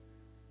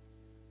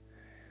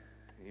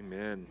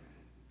Amen.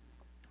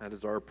 That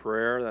is our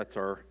prayer. That's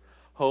our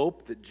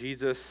hope that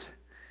Jesus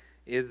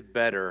is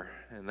better.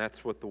 And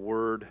that's what the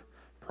Word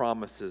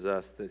promises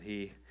us, that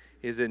He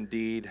is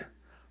indeed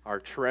our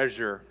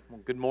treasure.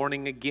 Well, good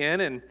morning again,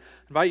 and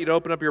I invite you to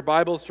open up your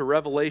Bibles to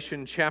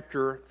Revelation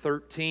chapter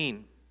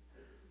 13.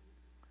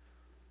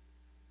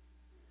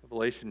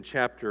 Revelation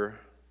chapter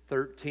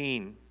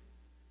 13.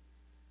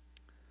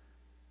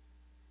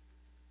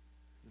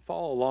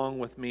 Follow along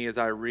with me as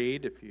I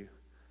read. If you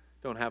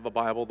don't have a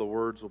Bible, the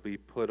words will be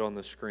put on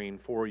the screen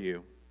for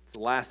you. It's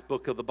the last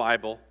book of the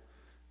Bible,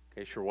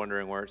 in case you're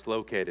wondering where it's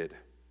located.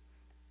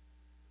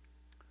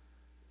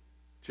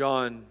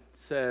 John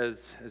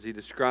says, as he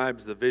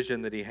describes the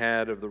vision that he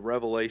had of the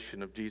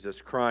revelation of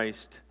Jesus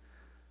Christ,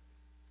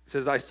 he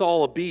says, "I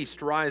saw a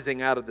beast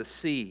rising out of the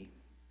sea,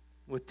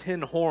 with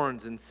 10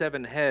 horns and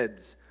 7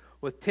 heads,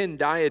 with 10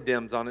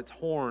 diadems on its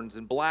horns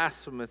and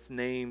blasphemous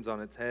names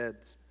on its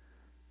heads.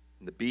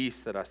 And the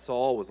beast that I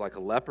saw was like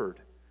a leopard.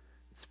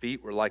 Its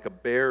feet were like a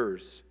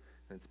bear's,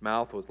 and its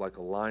mouth was like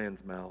a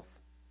lion's mouth.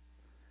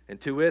 And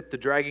to it the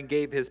dragon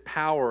gave his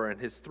power and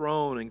his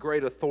throne and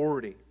great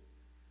authority.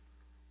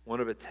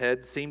 One of its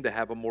heads seemed to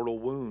have a mortal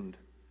wound,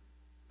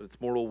 but its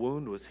mortal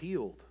wound was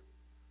healed.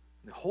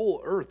 And the whole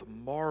earth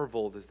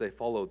marveled as they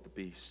followed the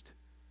beast.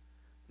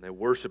 And they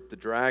worshipped the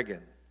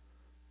dragon,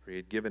 for he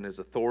had given his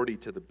authority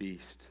to the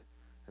beast.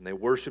 And they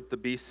worshipped the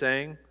beast,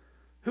 saying,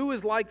 'Who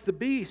is like the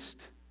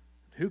beast?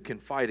 Who can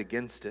fight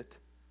against it?'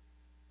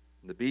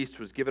 And the beast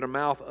was given a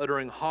mouth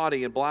uttering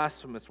haughty and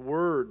blasphemous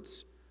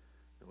words,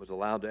 and was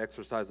allowed to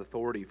exercise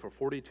authority for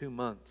 42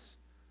 months.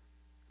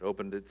 It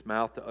opened its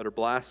mouth to utter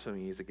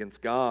blasphemies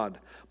against God,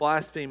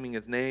 blaspheming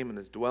His name and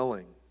His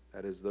dwelling,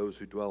 that is, those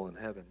who dwell in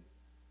heaven.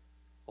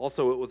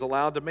 Also it was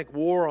allowed to make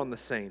war on the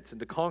saints and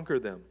to conquer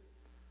them.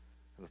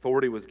 And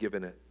authority was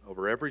given it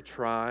over every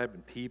tribe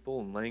and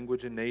people and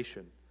language and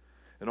nation.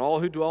 And all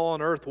who dwell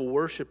on earth will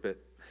worship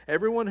it.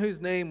 Everyone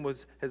whose name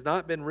has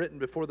not been written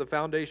before the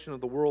foundation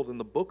of the world in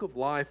the book of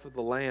life of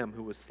the Lamb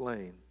who was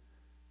slain.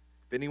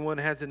 If anyone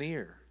has an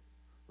ear,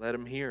 let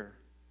him hear.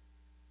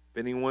 If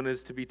anyone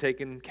is to be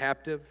taken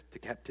captive, to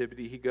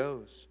captivity he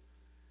goes.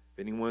 If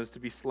anyone is to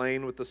be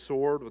slain with the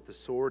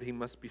sword he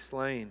must be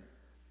slain.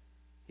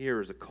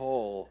 Here is a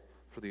call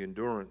for the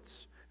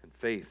endurance and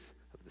faith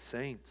of the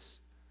saints.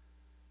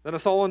 Then I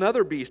saw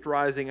another beast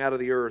rising out of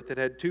the earth. It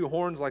had 2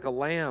 horns like a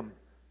lamb,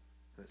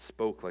 and it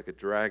spoke like a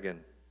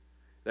dragon.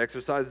 It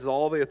exercises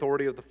all the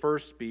authority of the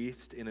first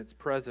beast in its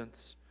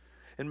presence,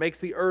 and makes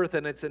the earth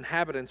and its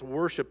inhabitants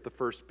worship the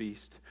first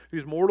beast,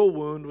 whose mortal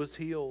wound was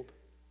healed.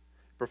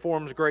 It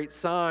performs great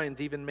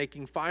signs, even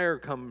making fire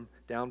come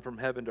down from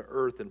heaven to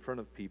earth in front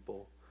of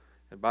people.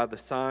 And by the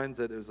signs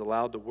that it was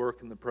allowed to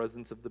work in the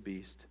presence of the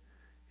beast,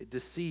 it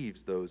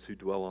deceives those who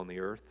dwell on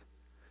the earth,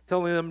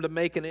 telling them to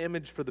make an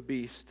image for the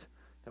beast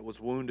that was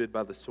wounded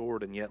by the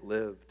sword and yet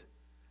lived.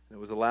 And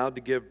it was allowed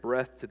to give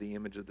breath to the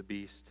image of the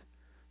beast,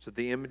 so that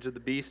the image of the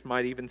beast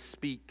might even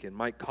speak and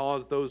might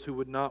cause those who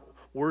would not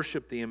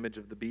worship the image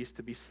of the beast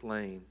to be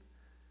slain.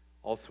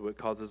 Also it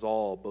causes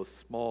all, both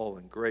small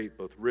and great,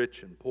 both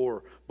rich and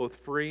poor, both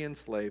free and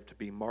slave, to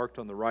be marked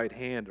on the right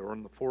hand or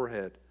on the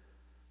forehead,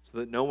 so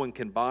that no one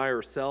can buy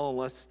or sell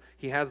unless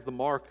he has the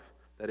mark,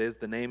 that is,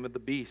 the name of the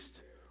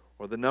beast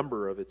or the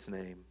number of its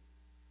name.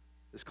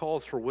 This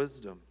calls for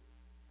wisdom.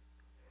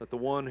 Let the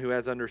one who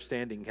has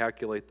understanding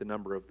calculate the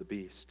number of the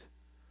beast,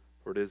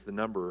 for it is the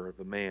number of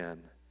a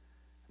man,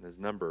 and his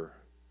number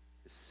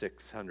is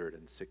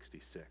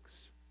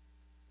 666.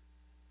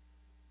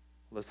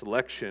 This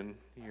election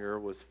year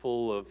was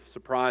full of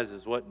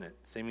surprises, wasn't it?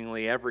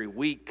 Seemingly every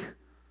week,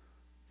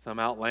 some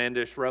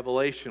outlandish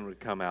revelation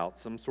would come out,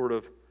 some sort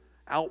of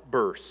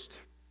outburst.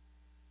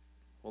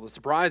 Well, the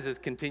surprises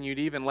continued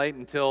even late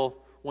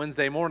until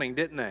Wednesday morning,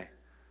 didn't they?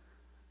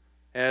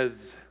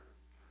 As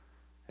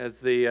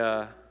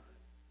the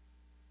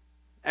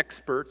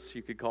experts,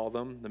 you could call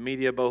them, the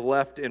media both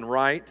left and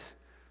right,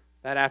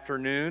 that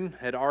afternoon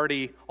had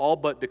already all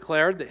but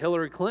declared that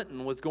Hillary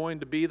Clinton was going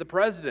to be the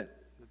president.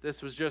 That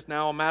this was just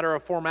now a matter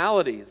of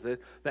formalities.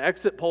 That the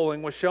exit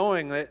polling was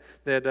showing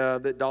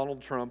that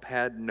Donald Trump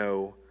had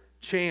no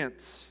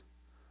chance.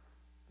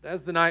 But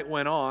as the night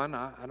went on,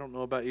 I don't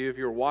know about you if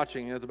you were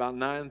watching, it was about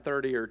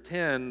 9:30 or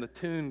 10, the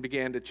tune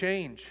began to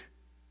change.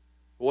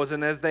 It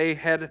wasn't as they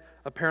had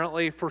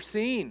apparently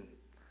foreseen.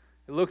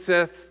 It looks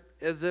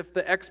as if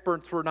the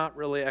experts were not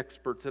really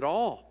experts at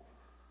all.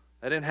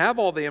 They didn't have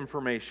all the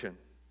information.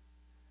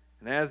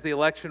 And as the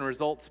election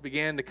results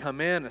began to come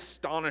in,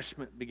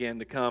 astonishment began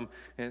to come.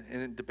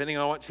 And depending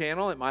on what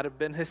channel, it might have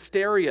been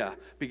hysteria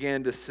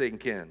began to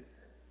sink in.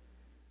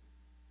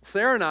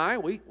 Sarah and I,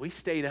 we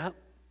stayed up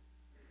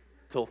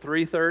till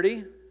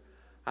 3:30.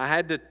 I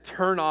had to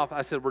turn off.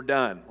 I said, we're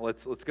done.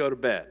 Let's go to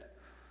bed.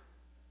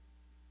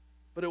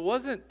 But it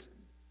wasn't,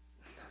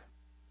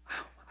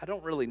 I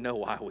don't really know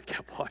why we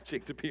kept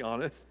watching, to be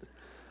honest.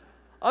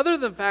 Other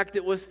than the fact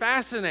it was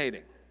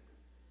fascinating.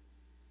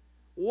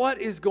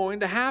 What is going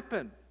to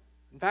happen?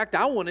 In fact,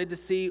 I wanted to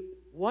see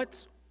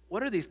what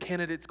are these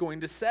candidates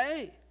going to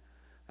say?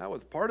 That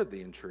was part of the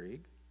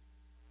intrigue.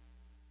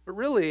 But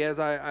really, as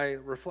I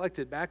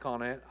reflected back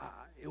on it,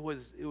 it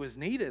was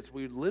neat as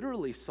we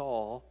literally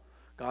saw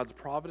God's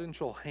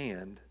providential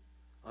hand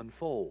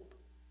unfold.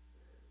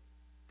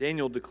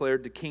 Daniel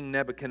declared to King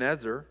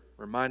Nebuchadnezzar,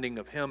 reminding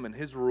of him and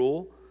his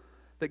rule,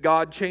 that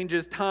God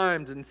changes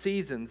times and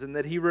seasons and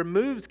that he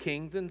removes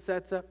kings and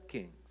sets up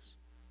kings.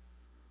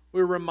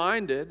 We're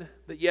reminded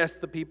that yes,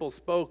 the people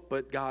spoke,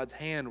 but God's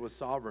hand was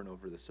sovereign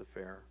over this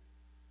affair.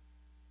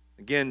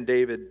 Again,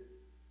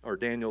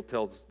 Daniel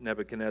tells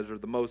Nebuchadnezzar,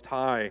 the Most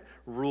High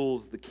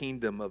rules the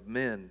kingdom of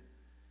men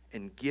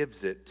and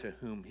gives it to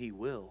whom he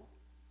will.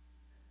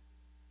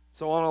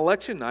 So on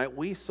election night,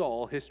 we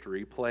saw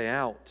history play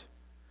out.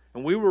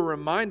 And we were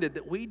reminded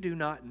that we do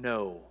not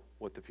know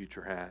what the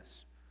future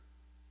has.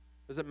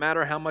 Doesn't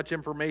matter how much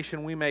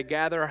information we may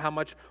gather, how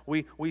much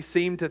we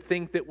seem to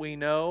think that we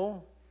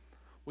know,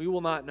 we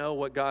will not know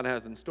what God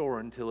has in store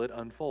until it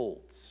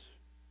unfolds.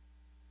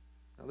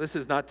 Now, this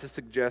is not to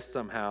suggest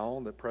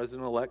somehow that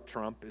President-elect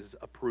Trump is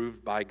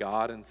approved by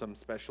God in some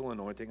special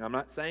anointing. I'm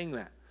not saying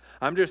that.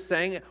 I'm just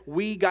saying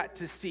we got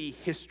to see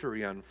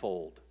history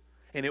unfold.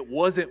 And it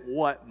wasn't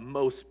what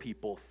most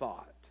people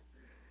thought.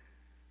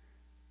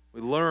 We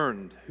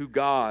learned who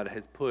God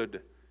has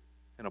put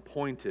and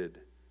appointed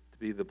to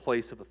be the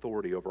place of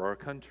authority over our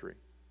country.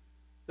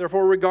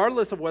 Therefore,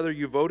 regardless of whether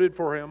you voted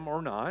for him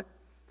or not,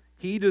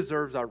 he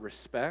deserves our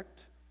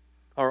respect,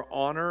 our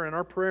honor, and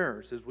our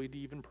prayers, as we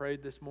even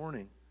prayed this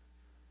morning.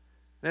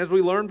 And as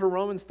we learned from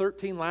Romans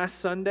 13 last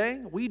Sunday,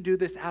 we do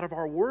this out of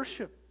our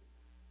worship.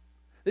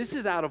 This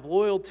is out of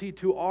loyalty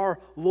to our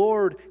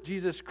Lord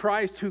Jesus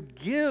Christ, who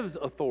gives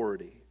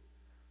authority,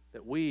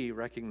 that we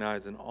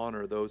recognize and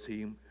honor those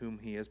whom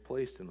he has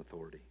placed in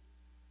authority.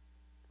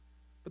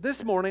 But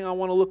this morning, I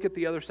want to look at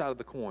the other side of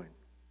the coin.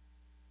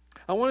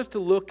 I want us to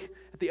look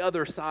at the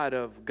other side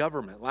of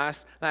government.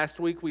 Last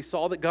week, we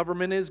saw that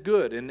government is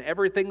good. And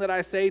everything that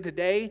I say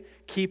today,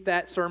 keep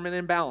that sermon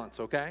in balance,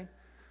 okay?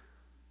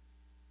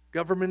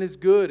 Government is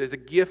good, as a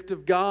gift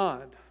of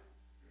God.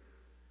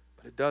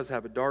 But it does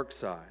have a dark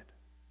side.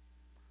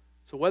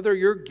 So whether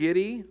you're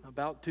giddy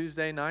about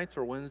Tuesday nights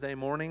or Wednesday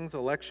mornings'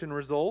 election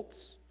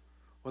results,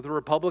 whether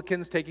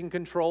Republicans taking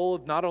control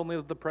of not only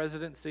the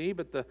presidency,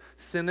 but the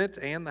Senate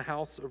and the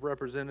House of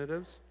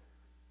Representatives,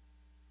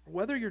 or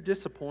whether you're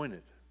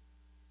disappointed,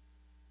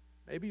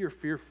 maybe you're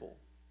fearful,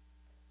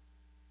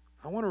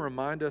 I want to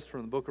remind us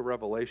from the book of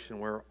Revelation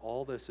where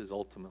all this is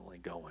ultimately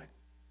going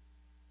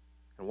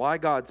and why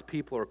God's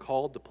people are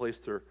called to place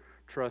their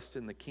trust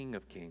in the King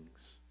of Kings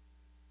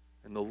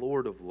and the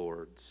Lord of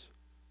Lords,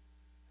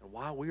 and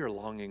why we are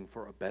longing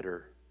for a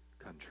better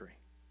country.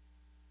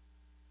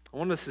 I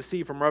want us to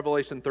see from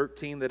Revelation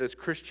 13 that as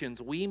Christians,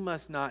 we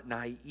must not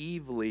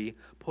naively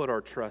put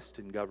our trust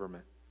in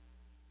government.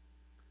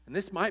 And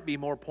this might be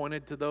more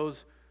pointed to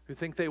those who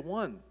think they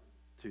won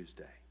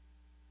Tuesday.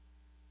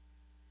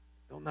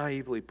 Don't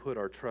naively put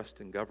our trust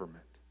in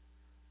government.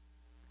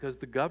 Because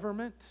the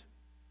government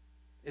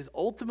is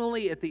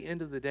ultimately, at the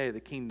end of the day, the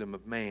kingdom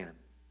of man.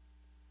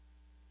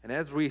 And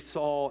as we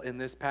saw in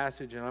this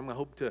passage, and I'm going to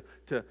hope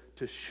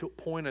to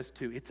point us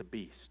to, it's a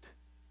beast.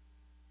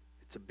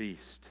 It's a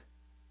beast.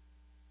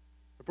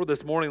 For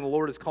this morning, the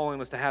Lord is calling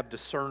us to have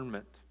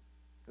discernment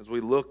as we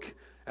look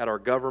at our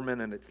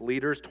government and its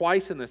leaders.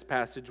 Twice in this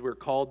passage, we're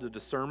called to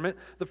discernment.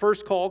 The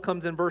first call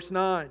comes in verse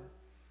 9.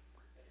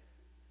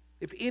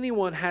 If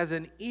anyone has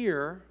an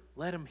ear,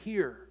 let him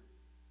hear.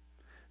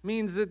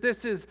 Means that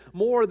this is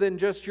more than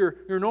just your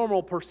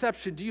normal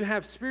perception. Do you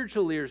have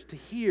spiritual ears to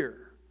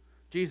hear?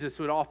 Jesus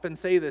would often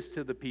say this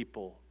to the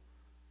people.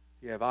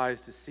 You have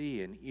eyes to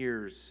see and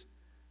ears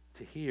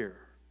to hear.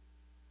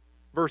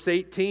 Verse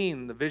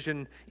 18, the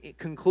vision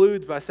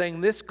concludes by saying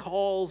this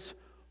calls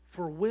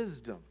for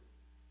wisdom,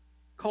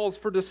 calls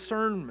for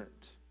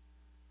discernment,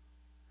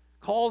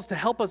 calls to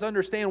help us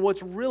understand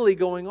what's really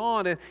going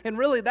on. And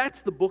really,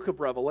 that's the book of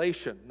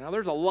Revelation. Now,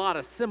 there's a lot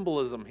of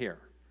symbolism here.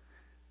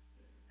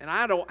 And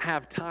I don't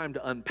have time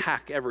to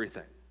unpack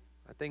everything.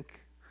 I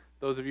think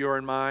those of you who are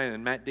in mine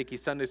and Matt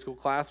Dickey's Sunday school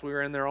class, we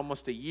were in there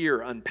almost a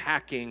year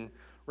unpacking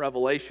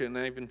Revelation.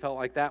 I even felt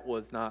like that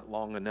was not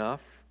long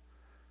enough.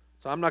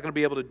 So I'm not going to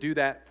be able to do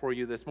that for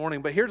you this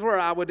morning. But here's where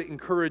I would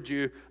encourage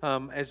you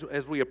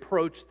as we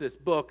approach this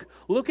book.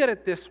 Look at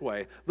it this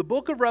way. The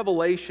book of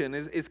Revelation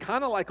is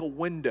kind of like a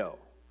window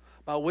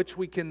by which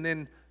we can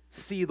then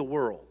see the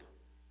world.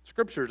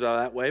 Scriptures are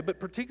that way, but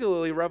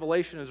particularly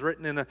Revelation is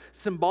written in a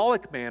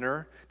symbolic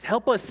manner to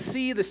help us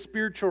see the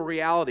spiritual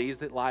realities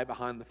that lie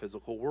behind the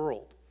physical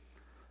world.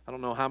 I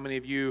don't know how many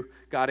of you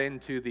got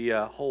into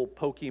the whole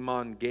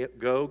Pokemon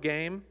Go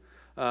game.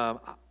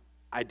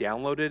 I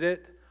downloaded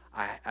it.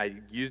 I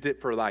used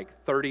it for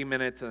like 30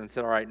 minutes and then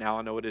said, all right, now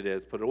I know what it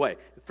is, put it away.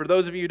 For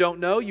those of you who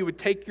don't know, you would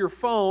take your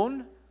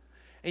phone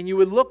and you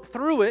would look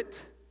through it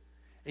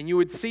and you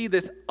would see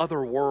this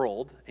other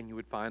world and you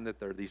would find that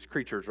there are these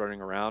creatures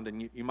running around,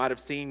 and you might have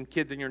seen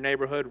kids in your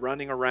neighborhood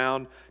running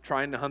around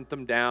trying to hunt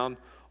them down,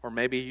 or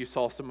maybe you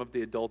saw some of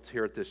the adults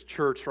here at this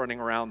church running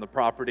around the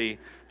property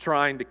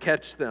trying to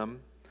catch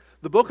them.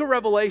 The book of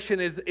Revelation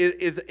is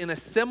in a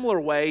similar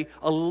way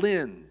a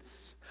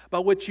lens by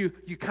which you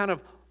kind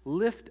of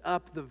lift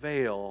up the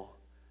veil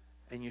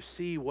and you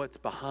see what's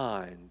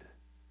behind,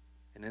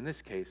 and in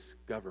this case,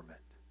 government.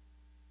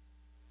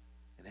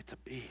 And it's a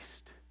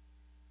beast.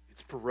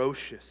 It's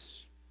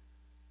ferocious.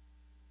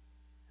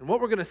 And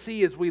what we're going to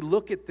see as we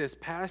look at this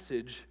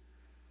passage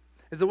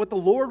is that what the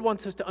Lord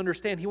wants us to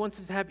understand, He wants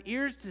us to have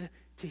ears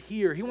to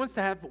hear. He wants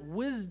to have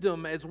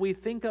wisdom as we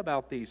think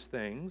about these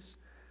things.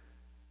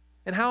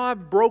 And how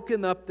I've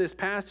broken up this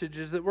passage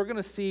is that we're going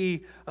to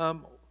see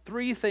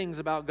three things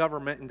about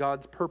government and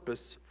God's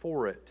purpose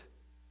for it.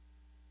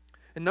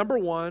 And number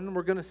one,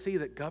 we're going to see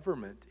that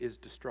government is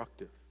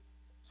destructive.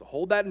 So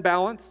hold that in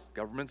balance.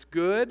 Government's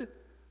good,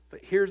 but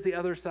here's the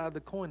other side of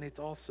the coin. It's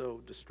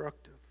also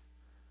destructive.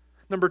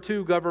 Number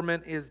two,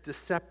 government is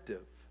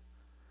deceptive.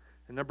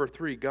 And number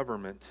three,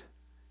 government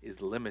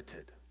is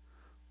limited,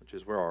 which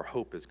is where our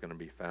hope is going to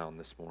be found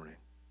this morning.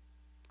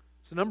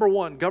 So number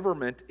one,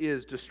 government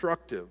is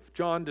destructive.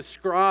 John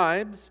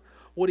describes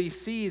what he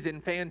sees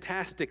in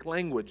fantastic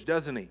language,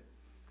 doesn't he?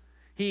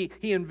 He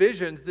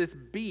envisions this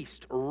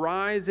beast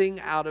rising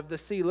out of the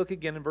sea. Look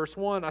again in verse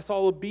 1. I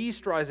saw a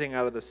beast rising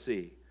out of the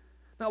sea.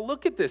 Now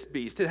look at this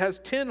beast. It has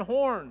 10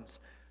 horns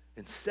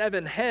and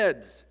 7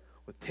 heads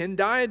with 10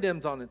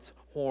 diadems on its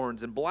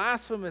horns and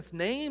blasphemous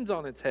names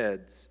on its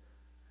heads.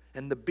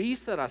 And the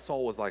beast that I saw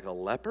was like a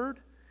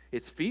leopard.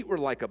 Its feet were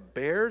like a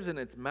bear's, and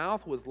its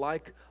mouth was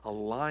like a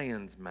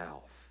lion's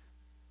mouth.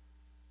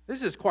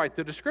 This is quite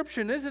the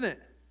description, isn't it?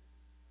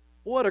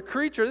 What a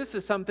creature. This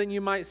is something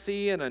you might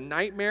see in a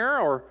nightmare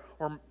or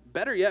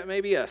better yet,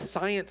 maybe a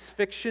science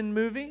fiction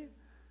movie.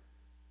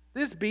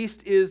 This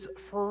beast is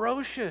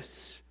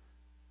ferocious.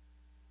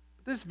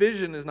 This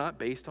vision is not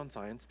based on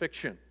science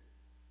fiction.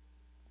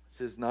 This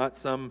is not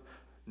some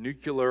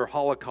nuclear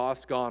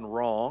holocaust gone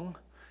wrong,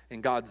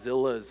 and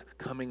Godzilla is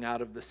coming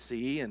out of the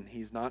sea, and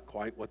he's not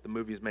quite what the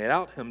movie's made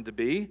out him to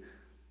be.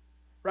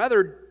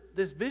 Rather,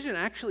 this vision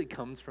actually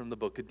comes from the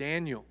book of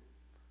Daniel.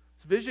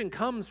 This vision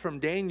comes from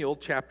Daniel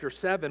chapter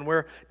 7,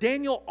 where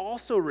Daniel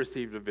also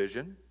received a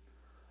vision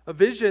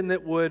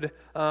that would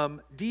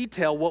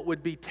detail what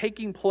would be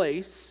taking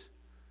place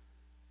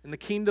in the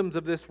kingdoms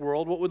of this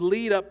world, what would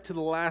lead up to the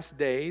last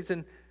days,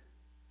 and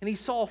he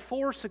saw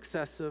 4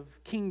 successive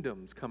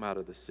kingdoms come out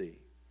of the sea.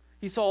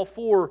 He saw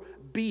 4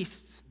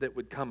 beasts that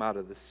would come out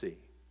of the sea.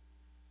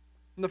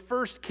 And the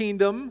first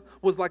kingdom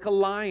was like a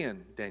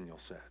lion, Daniel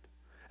said.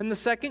 And the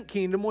second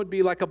kingdom would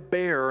be like a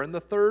bear, and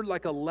the third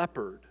like a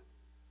leopard.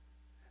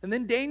 And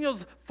then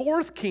Daniel's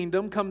 4th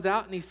kingdom comes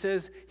out, and he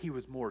says he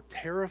was more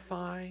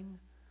terrifying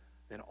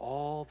than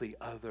all the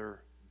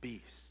other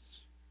beasts.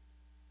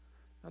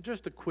 Now,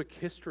 just a quick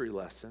history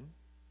lesson.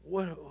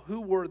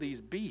 Who were these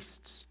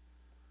beasts?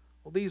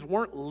 Well, these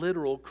weren't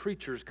literal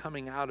creatures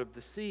coming out of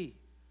the sea.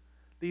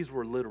 These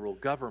were literal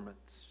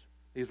governments.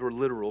 These were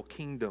literal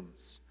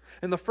kingdoms.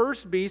 And the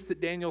first beast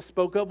that Daniel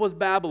spoke of was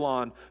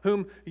Babylon,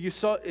 whom you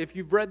saw, if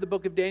you've read the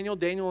book of Daniel,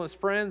 Daniel and his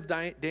friends,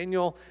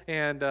 Daniel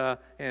and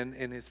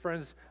his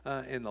friends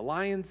in the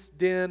lion's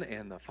den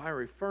and the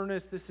fiery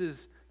furnace. This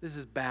is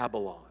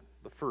Babylon,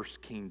 the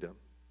first kingdom.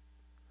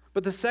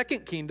 But the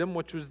second kingdom,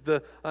 which was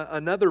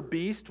another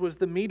beast, was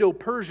the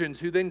Medo-Persians,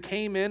 who then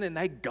came in and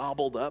they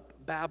gobbled up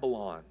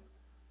Babylon.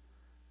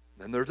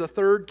 Then there's a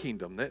third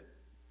kingdom that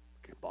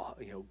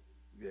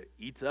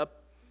eats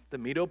up the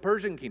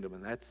Medo-Persian kingdom,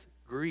 and that's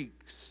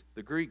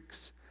the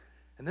Greeks.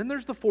 And then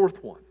there's the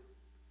fourth one,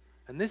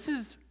 and this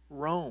is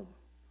Rome.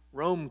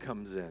 Rome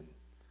comes in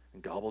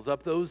and gobbles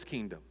up those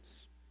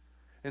kingdoms.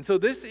 And so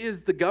this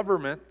is the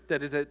government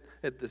that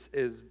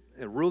is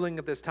ruling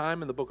at this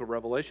time in the book of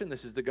Revelation.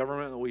 This is the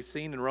government that we've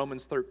seen in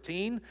Romans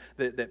 13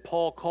 that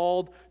Paul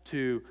called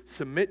to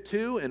submit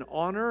to and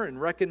honor and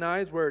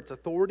recognize where its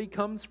authority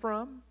comes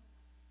from.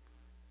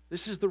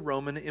 This is the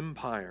Roman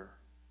Empire.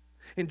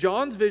 And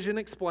John's vision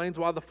explains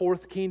why the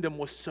 4th kingdom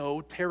was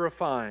so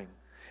terrifying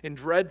and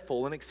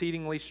dreadful and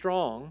exceedingly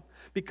strong,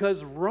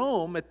 because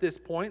Rome at this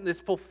point, this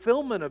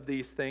fulfillment of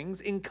these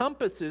things,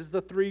 encompasses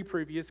the 3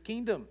 previous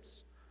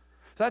kingdoms.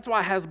 So that's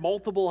why it has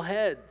multiple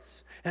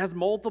heads. It has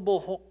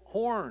multiple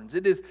horns.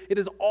 It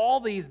is all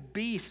these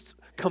beasts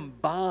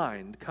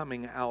combined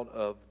coming out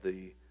of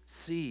the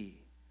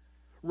sea.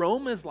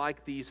 Rome is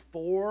like these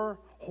 4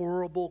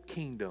 horrible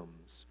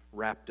kingdoms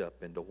wrapped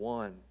up into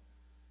one.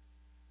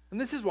 And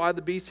this is why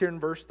the beast here in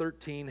verse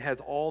 13 has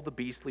all the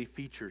beastly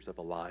features of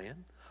a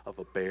lion, of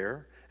a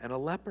bear, and a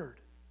leopard.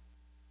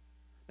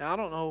 Now, I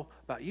don't know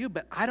about you,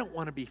 but I don't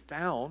want to be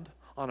found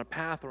on a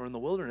path or in the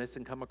wilderness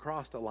and come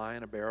across a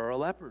lion, a bear, or a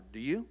leopard. Do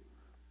you?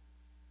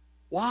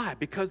 Why?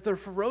 Because they're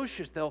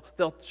ferocious.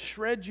 They'll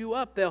shred you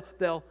up.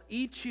 They'll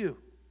eat you.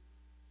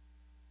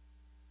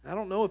 I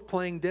don't know if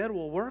playing dead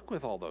will work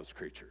with all those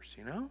creatures,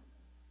 you know?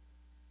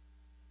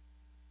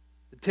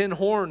 The 10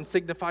 horns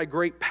signify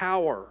great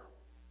power,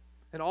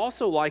 and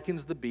also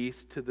likens the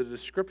beast to the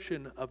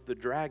description of the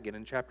dragon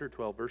in chapter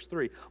 12, verse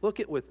 3. Look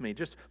it with me.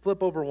 Just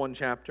flip over one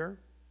chapter.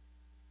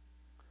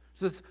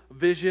 There's this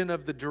vision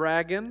of the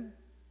dragon.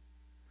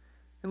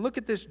 And look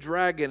at this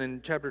dragon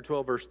in chapter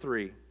 12, verse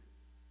 3.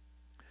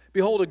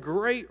 Behold, a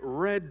great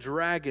red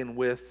dragon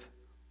with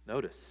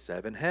Notice,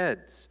 7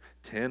 heads,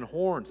 10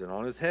 horns, and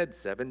on his head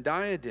 7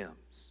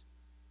 diadems.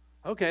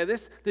 Okay,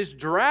 this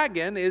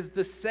dragon is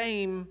the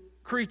same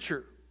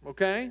creature,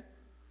 okay?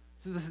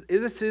 So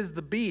this is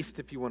the beast,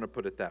 if you want to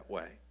put it that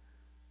way.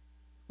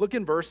 Look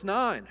in verse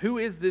 9. Who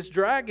is this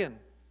dragon?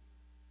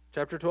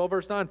 Chapter 12,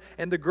 verse 9.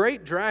 And the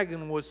great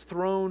dragon was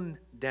thrown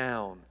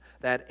down,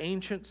 that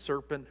ancient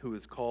serpent who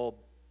is called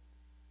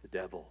the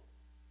devil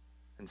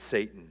and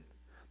Satan,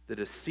 the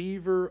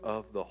deceiver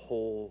of the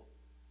whole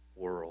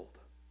world.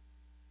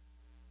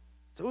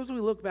 So as we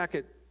look back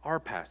at our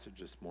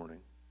passage this morning,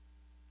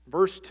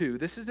 verse 2,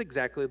 this is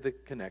exactly the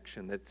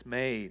connection that's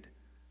made.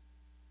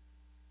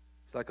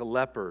 He's like a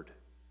leopard.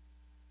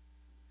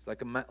 He's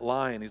like a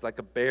lion. He's like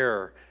a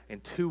bear.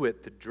 And to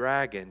it the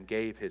dragon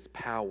gave his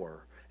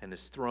power and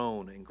his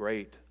throne and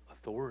great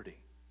authority.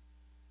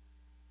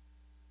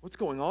 What's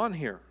going on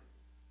here?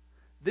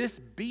 This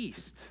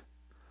beast,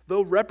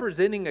 though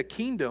representing a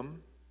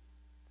kingdom,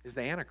 is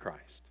the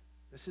Antichrist.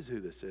 This is who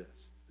this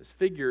is. This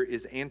figure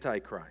is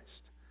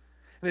Antichrist.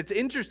 And it's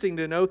interesting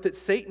to note that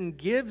Satan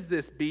gives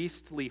this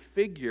beastly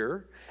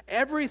figure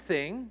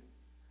everything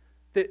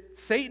that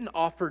Satan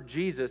offered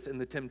Jesus in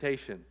the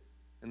temptation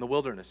in the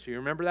wilderness. You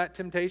remember that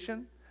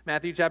temptation?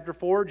 Matthew chapter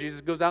 4,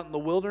 Jesus goes out in the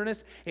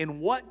wilderness, and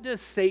what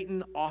does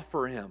Satan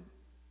offer him?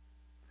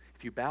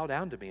 If you bow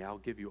down to me, I'll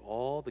give you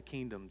all the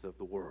kingdoms of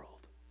the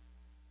world.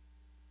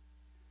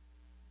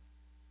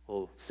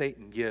 Well,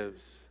 Satan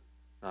gives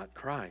not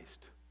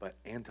Christ, but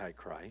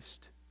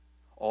Antichrist,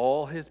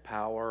 all his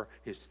power,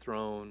 his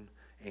throne,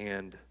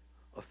 and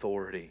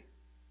authority.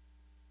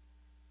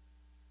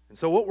 And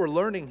so what we're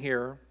learning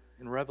here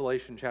in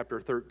Revelation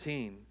chapter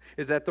 13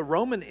 is that the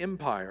Roman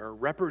Empire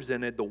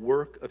represented the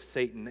work of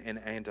Satan and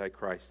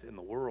Antichrist in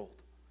the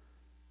world.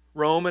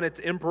 Rome and its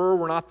emperor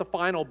were not the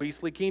final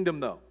beastly kingdom,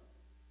 though.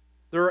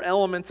 There are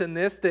elements in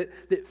this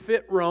that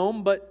fit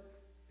Rome,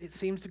 but it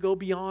seems to go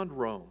beyond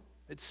Rome.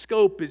 Its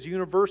scope is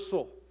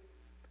universal.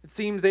 It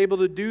seems able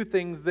to do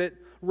things that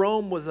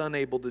Rome was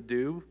unable to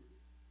do.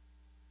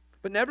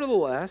 But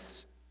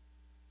nevertheless,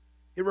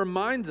 it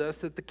reminds us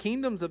that the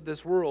kingdoms of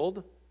this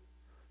world,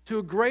 to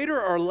a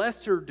greater or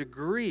lesser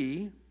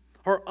degree,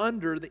 are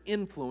under the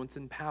influence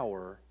and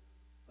power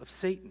of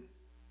Satan.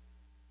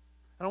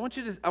 And I want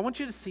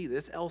you to see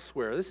this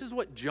elsewhere. This is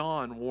what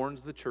John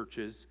warns the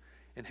churches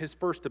in his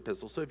first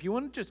epistle. So if you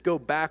want to just go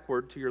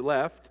backward to your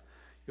left,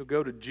 you'll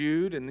go to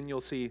Jude, and then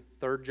you'll see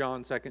 3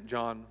 John, 2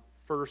 John,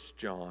 1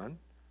 John.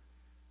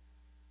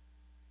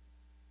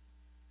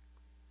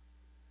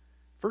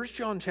 1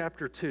 John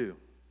chapter 2.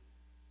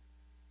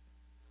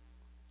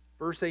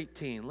 Verse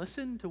 18,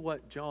 listen to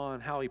what John,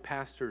 how he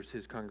pastors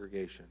his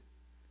congregation.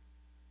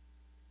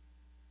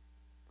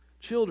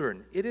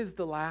 Children, it is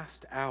the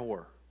last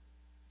hour.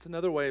 It's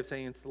another way of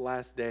saying it's the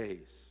last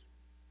days.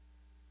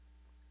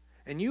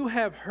 And you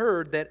have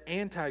heard that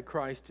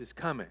Antichrist is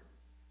coming.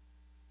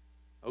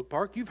 Oak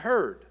Park, you've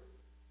heard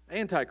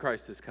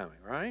Antichrist is coming,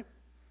 right?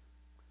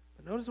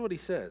 But notice what he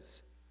says.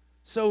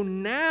 So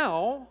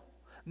now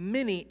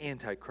many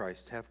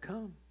Antichrists have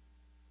come.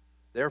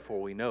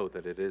 Therefore, we know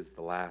that it is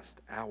the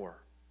last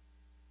hour.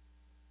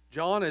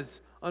 John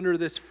is under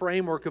this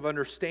framework of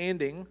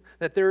understanding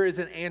that there is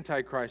an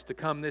Antichrist to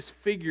come, this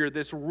figure,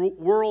 this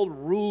world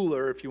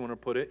ruler, if you want to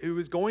put it, who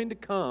is going to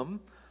come,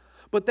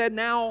 but that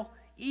now,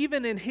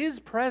 even in his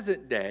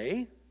present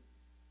day,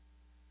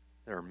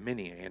 there are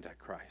many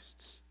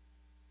Antichrists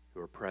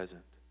who are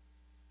present.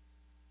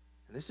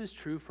 And this is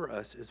true for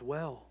us as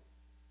well.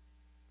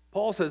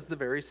 Paul says the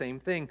very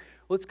same thing.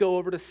 Let's go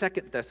over to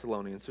 2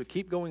 Thessalonians. So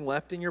keep going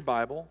left in your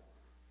Bible.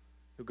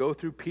 You'll go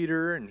through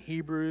Peter and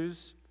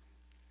Hebrews,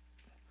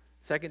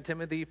 2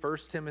 Timothy, 1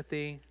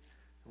 Timothy,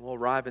 and we'll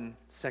arrive in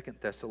 2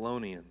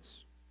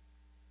 Thessalonians.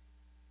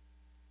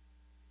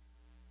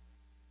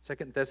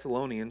 2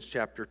 Thessalonians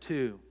chapter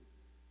 2.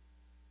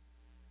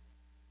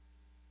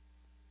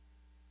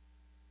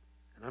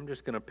 And I'm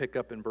just going to pick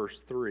up in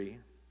verse 3.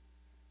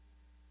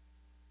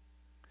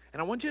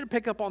 And I want you to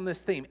pick up on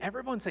this theme.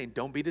 Everyone's saying,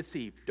 don't be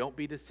deceived, don't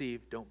be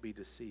deceived, don't be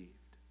deceived.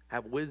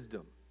 Have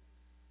wisdom.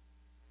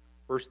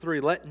 Verse 3,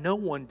 let no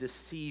one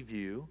deceive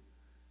you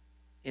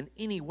in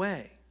any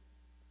way.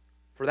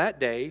 For that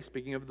day,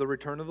 speaking of the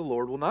return of the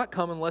Lord, will not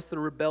come unless the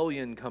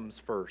rebellion comes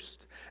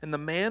first. And the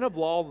man of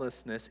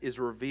lawlessness is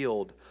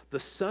revealed, the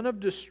son of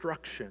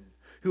destruction,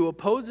 who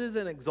opposes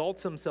and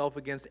exalts himself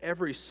against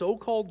every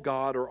so-called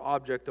God or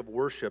object of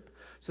worship,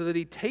 so that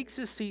he takes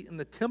his seat in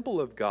the temple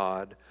of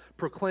God,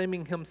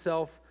 proclaiming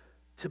himself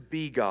to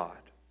be God.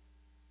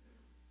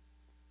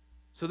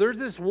 So there's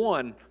this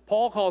one,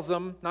 Paul calls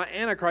him not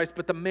Antichrist,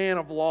 but the man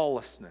of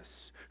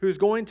lawlessness, who's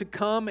going to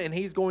come and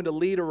he's going to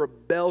lead a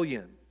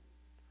rebellion.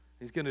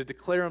 He's going to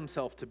declare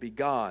himself to be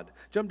God.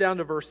 Jump down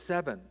to verse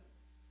 7.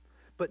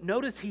 But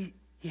notice he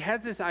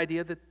has this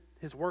idea that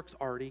his work's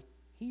already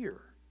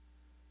here.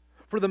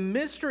 For the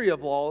mystery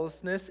of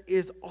lawlessness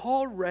is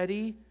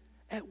already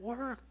at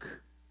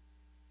work.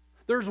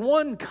 There's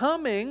one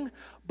coming,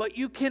 but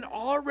you can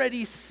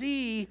already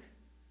see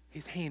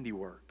his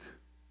handiwork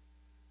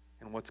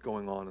and what's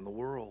going on in the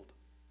world.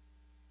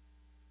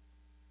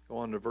 Go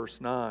on to verse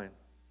 9.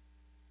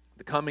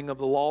 The coming of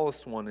the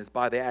lawless one is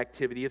by the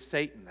activity of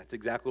Satan. That's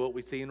exactly what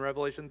we see in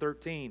Revelation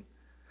 13.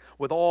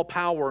 With all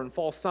power and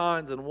false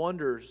signs and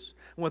wonders,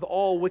 and with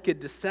all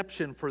wicked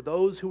deception for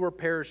those who are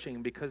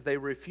perishing, because they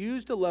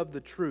refuse to love the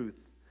truth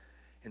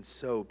and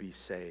so be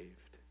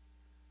saved.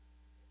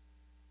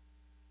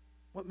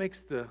 What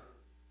makes the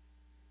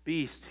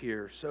beast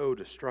here so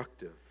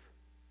destructive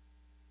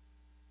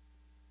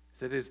is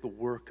that it is the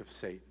work of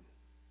Satan.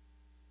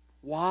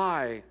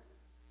 Why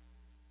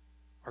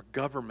are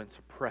governments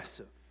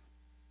oppressive?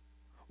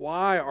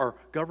 Why are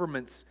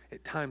governments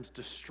at times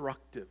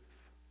destructive?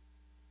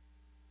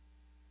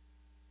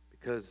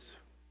 Because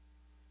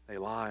they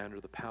lie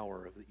under the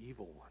power of the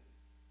evil one.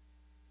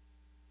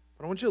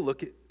 But I want you to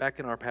look back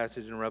in our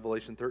passage in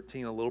Revelation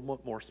 13 a little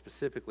bit more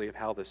specifically of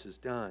how this is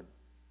done.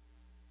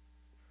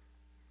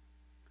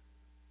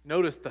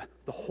 Notice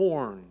the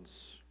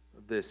horns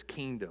of this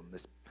kingdom.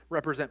 This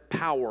represent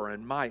power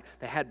and might.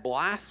 They had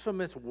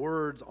blasphemous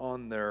words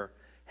on their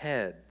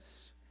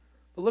heads.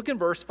 But look in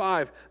verse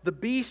 5. The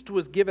beast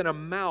was given a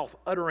mouth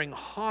uttering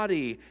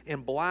haughty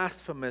and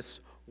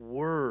blasphemous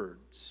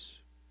words.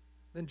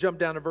 Then jump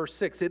down to verse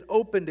 6. It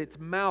opened its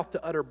mouth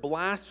to utter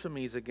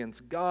blasphemies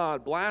against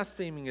God,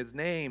 blaspheming His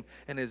name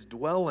and His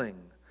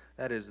dwelling,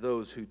 that is,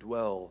 those who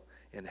dwell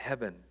in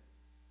heaven.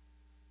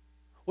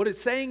 What it's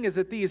saying is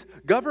that these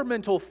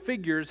governmental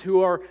figures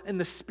who are in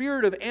the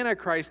spirit of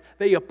Antichrist,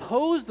 they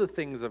oppose the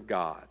things of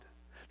God.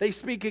 They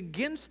speak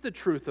against the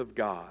truth of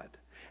God,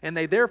 and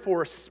they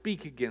therefore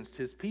speak against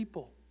His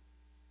people.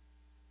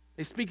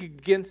 They speak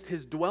against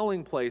His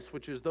dwelling place,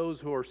 which is those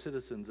who are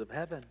citizens of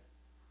heaven.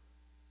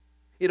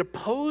 It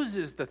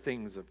opposes the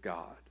things of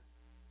God.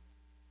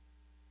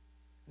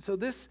 And so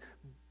this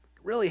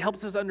really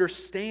helps us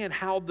understand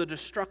how the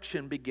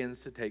destruction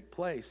begins to take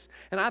place.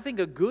 And I think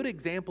a good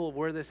example of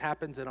where this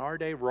happens in our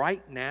day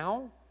right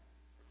now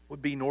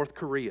would be North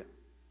Korea.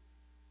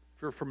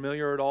 If you're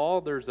familiar at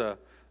all, there's a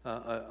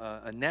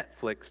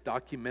Netflix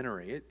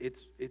documentary.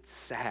 It's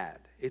sad.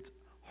 It's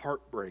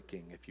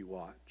heartbreaking if you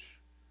watch.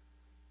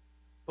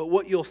 But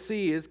what you'll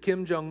see is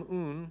Kim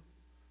Jong-un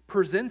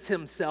presents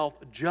himself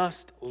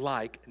just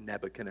like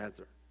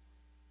Nebuchadnezzar,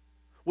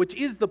 which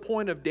is the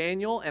point of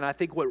Daniel, and I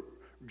think what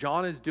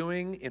John is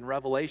doing in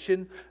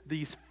Revelation.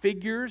 These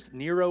figures,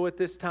 Nero at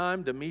this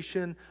time,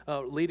 Domitian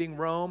leading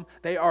Rome,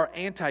 they are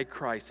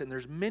antichrist, and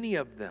there's many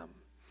of them.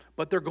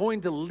 But they're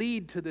going to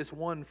lead to this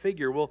one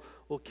figure. Well,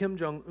 Kim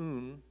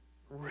Jong-un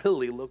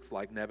really looks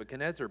like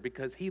Nebuchadnezzar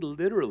because he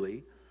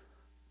literally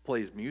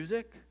plays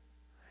music,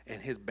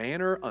 and his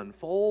banner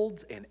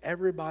unfolds, and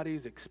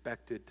everybody's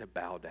expected to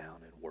bow down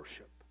and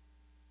worship.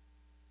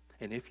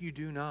 And if you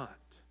do not,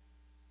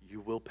 you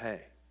will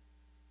pay.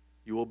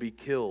 You will be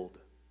killed.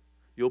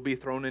 You'll be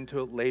thrown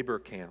into labor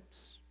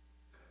camps.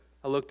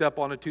 I looked up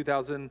on a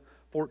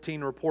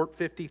 2014 report,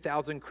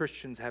 50,000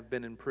 Christians have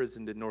been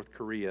imprisoned in North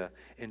Korea,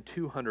 and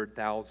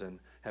 200,000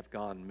 have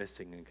gone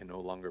missing and can no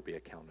longer be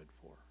accounted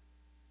for.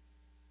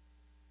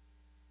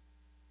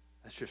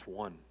 That's just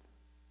one.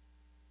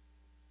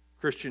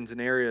 Christians in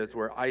areas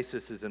where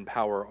ISIS is in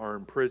power are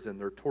imprisoned.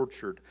 They're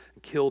tortured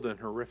and killed in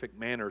horrific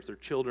manners. Their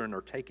children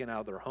are taken out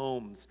of their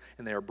homes,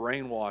 and they are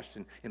brainwashed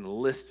and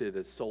enlisted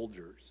as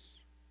soldiers.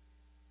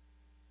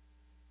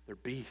 They're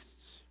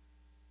beasts.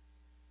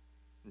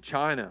 In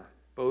China,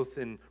 both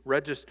in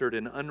registered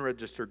and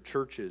unregistered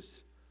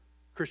churches,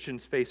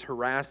 Christians face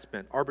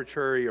harassment,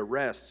 arbitrary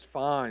arrests,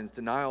 fines,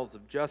 denials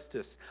of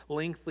justice,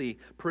 lengthy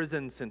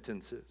prison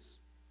sentences.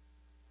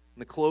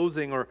 And the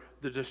closing or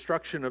the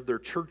destruction of their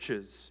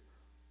churches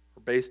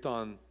are based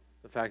on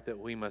the fact that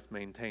we must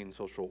maintain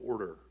social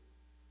order.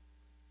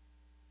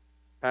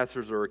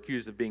 Pastors are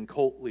accused of being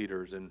cult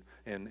leaders and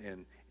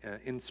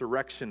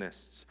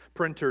insurrectionists.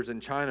 Printers in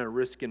China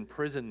risk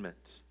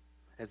imprisonment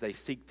as they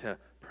seek to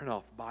print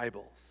off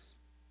Bibles.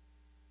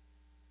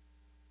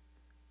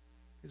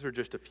 These are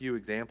just a few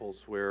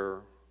examples where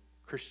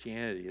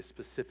Christianity is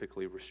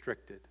specifically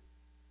restricted,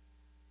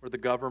 where the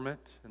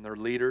government and their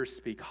leaders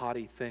speak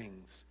haughty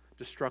things,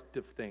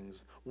 destructive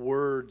things,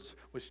 words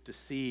which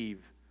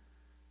deceive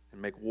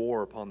and make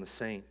war upon the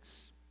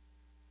saints.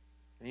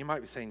 And you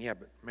might be saying, yeah,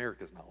 but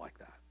America's not like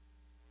that.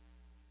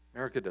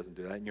 America doesn't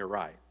do that, and you're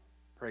right.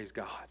 Praise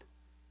God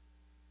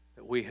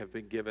that we have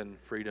been given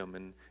freedom,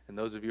 and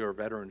those of you who are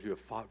veterans, you have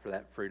fought for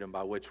that freedom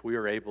by which we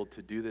are able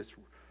to do this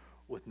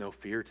with no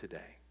fear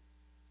today.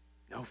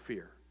 No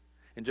fear.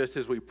 And just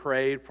as we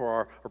prayed for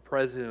our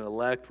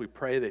president-elect, we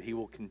pray that he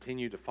will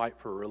continue to fight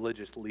for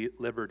religious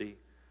liberty,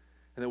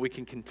 and that we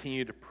can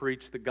continue to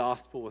preach the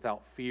gospel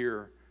without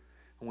fear,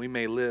 and we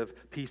may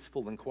live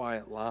peaceful and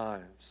quiet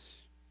lives.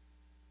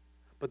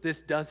 But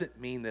this doesn't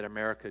mean that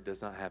America does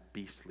not have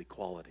beastly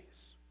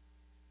qualities.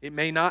 It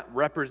may not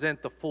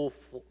represent the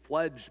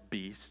full-fledged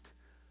beast,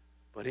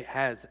 but it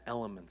has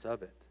elements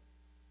of it.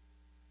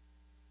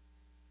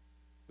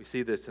 We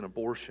see this in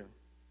abortion.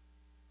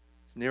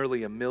 It's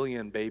nearly 1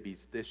 million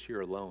babies this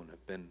year alone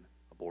have been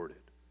aborted.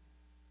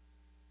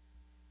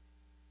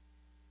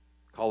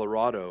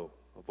 Colorado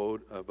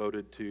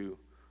voted to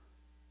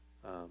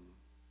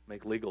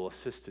make legal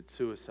assisted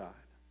suicide.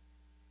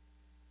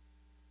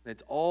 And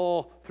it's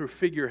all through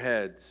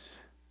figureheads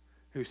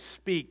who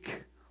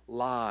speak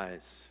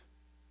lies,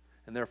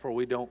 and therefore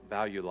we don't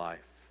value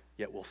life,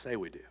 yet we'll say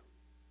we do.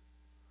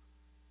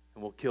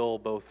 And we'll kill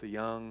both the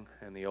young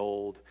and the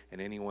old and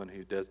anyone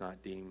who does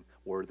not deem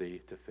worthy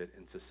to fit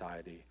in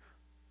society.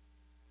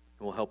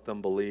 And we'll help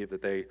them believe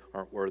that they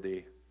aren't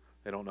worthy.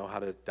 They don't know how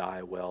to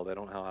die well. They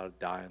don't know how to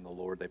die in the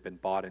Lord. They've been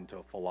bought into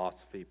a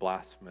philosophy,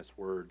 blasphemous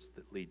words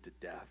that lead to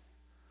death.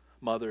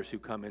 Mothers who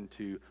come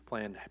into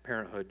Planned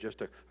Parenthood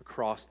just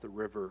across the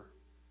river,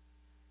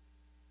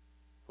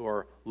 who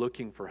are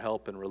looking for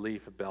help and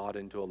relief, bought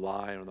into a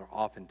lie, and they're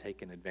often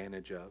taken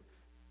advantage of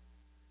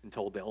and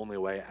told the only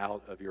way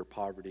out of your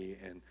poverty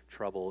and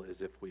trouble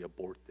is if we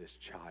abort this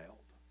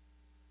child.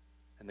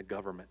 And the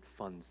government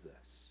funds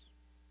this.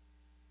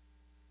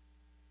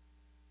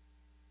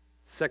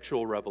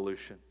 Sexual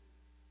revolution,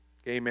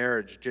 gay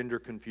marriage, gender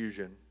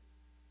confusion.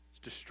 It's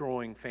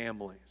destroying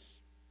families,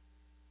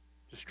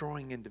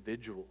 destroying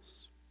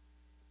individuals.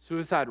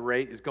 Suicide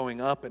rate is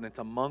going up, and it's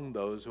among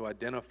those who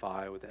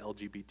identify with the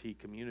LGBT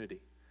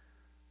community.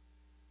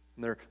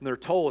 And they're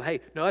told, hey,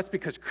 no, that's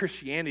because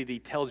Christianity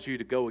tells you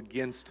to go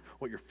against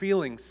what your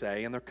feelings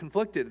say, and they're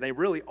conflicted, and they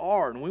really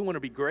are, and we want to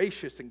be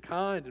gracious and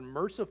kind and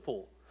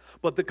merciful.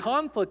 But the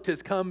conflict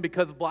has come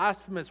because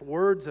blasphemous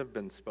words have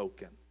been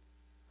spoken,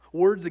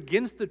 words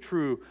against the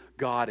true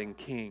God and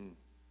King.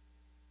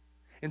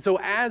 And so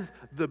as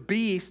the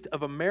beast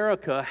of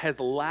America has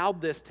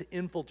allowed this to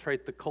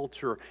infiltrate the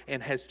culture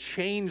and has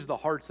changed the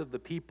hearts of the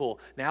people,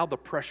 now the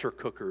pressure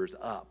cooker is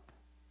up.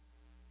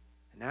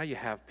 And now you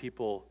have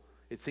people,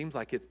 it seems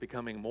like it's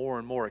becoming more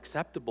and more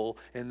acceptable,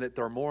 and that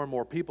there are more and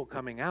more people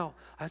coming out.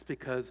 That's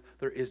because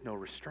there is no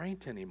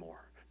restraint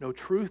anymore. No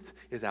truth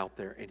is out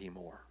there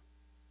anymore.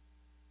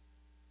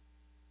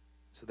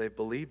 So they've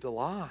believed a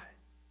lie.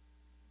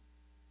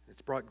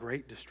 It's brought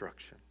great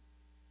destruction.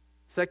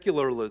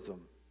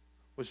 Secularism,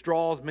 which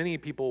draws many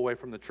people away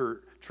from the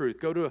truth.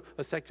 Go to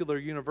a secular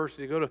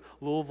university, go to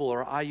Louisville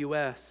or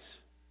IUS,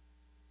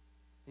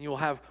 and you will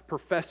have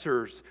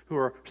professors who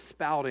are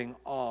spouting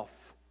off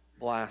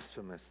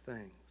blasphemous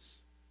things.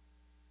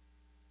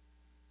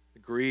 The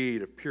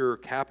greed of pure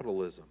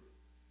capitalism,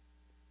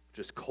 which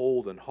is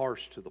cold and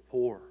harsh to the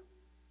poor.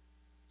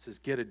 It says,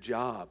 get a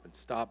job and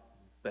stop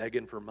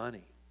begging for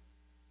money.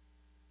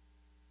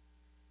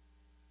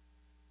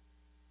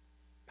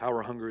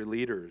 Power-hungry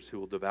leaders who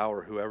will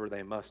devour whoever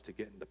they must to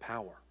get into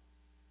power.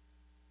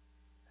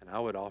 And I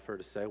would offer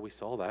to say we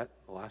saw that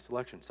in the last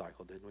election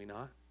cycle, didn't we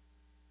not?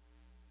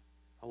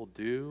 I will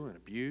do and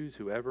abuse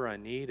whoever I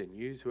need and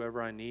use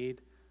whoever I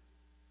need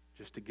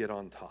just to get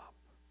on top.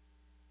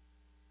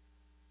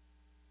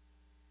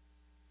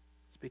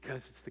 It's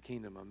because it's the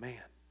kingdom of man.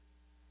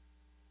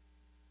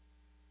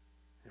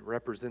 It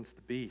represents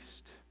the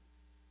beast.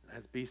 It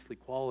has beastly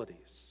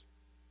qualities.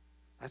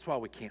 That's why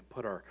we can't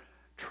put our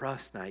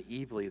trust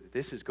naively that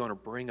this is going to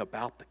bring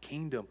about the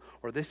kingdom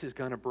or this is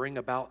going to bring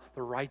about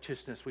the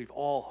righteousness we've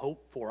all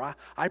hoped for.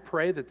 I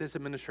pray that this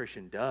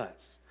administration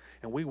does.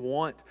 And we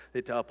want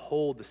it to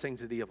uphold the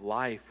sanctity of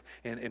life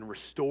and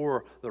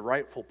restore the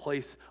rightful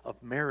place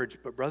of marriage.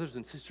 But brothers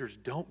and sisters,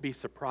 don't be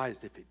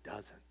surprised if it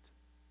doesn't.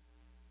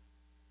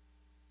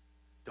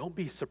 Don't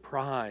be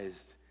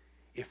surprised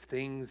if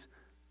things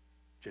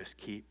just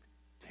keep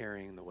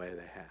tearing the way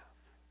they have.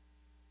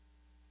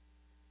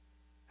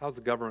 How's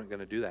the government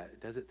going to do that?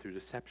 It does it through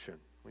deception.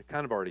 We've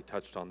kind of already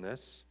touched on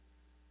this.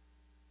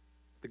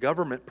 The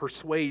government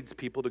persuades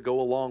people to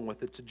go along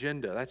with its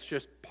agenda. That's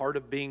just part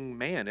of being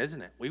man, isn't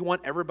it? We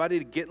want everybody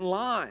to get in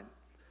line.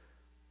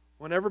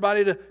 We want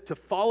everybody to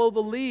follow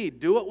the lead,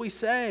 do what we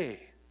say.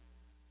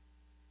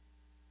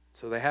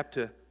 So they have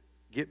to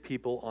get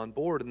people on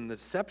board. And the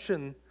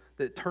deception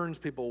that turns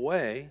people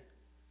away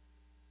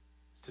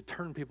is to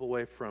turn people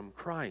away from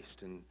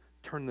Christ and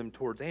turn them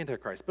towards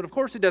Antichrist. But of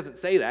course it doesn't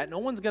say that. No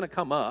one's going to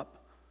come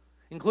up,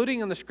 including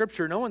in the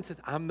scripture. No one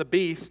says, I'm the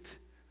beast.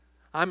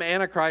 I'm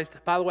Antichrist.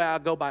 By the way, I'll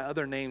go by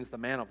other names, the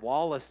man of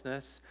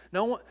lawlessness.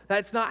 No one,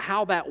 that's not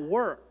how that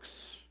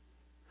works.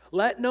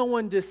 Let no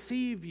one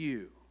deceive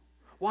you.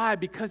 Why?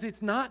 Because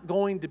it's not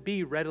going to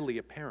be readily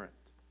apparent.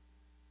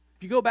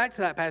 If you go back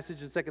to that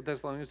passage in 2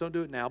 Thessalonians, don't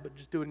do it now, but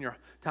just do it in your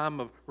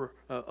time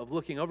of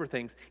looking over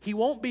things. He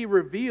won't be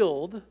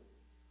revealed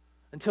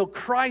until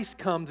Christ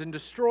comes and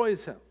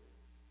destroys him.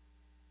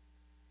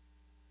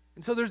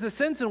 And so there's a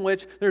sense in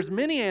which there's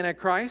many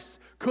antichrists.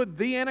 Could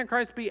the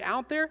Antichrist be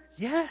out there?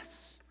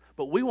 Yes.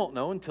 But we won't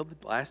know until the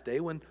last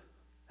day when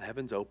the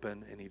heavens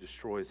open and he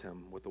destroys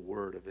him with the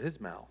word of his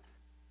mouth.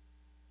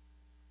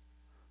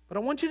 But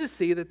I want you to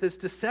see that this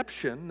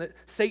deception that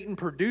Satan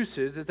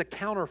produces is a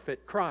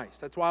counterfeit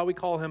Christ. That's why we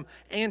call him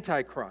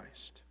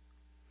Antichrist.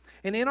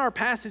 And in our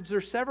passage,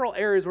 there's several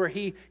areas where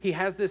he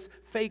has this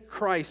fake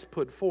Christ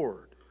put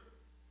forward.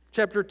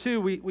 Chapter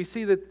 2, we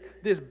see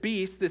that this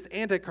beast, this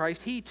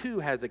Antichrist, he too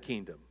has a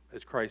kingdom,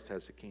 as Christ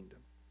has a kingdom.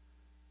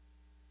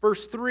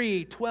 Verse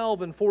 3,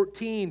 12, and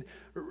 14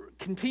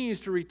 continues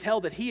to retell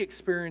that he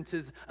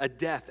experiences a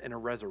death and a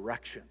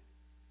resurrection.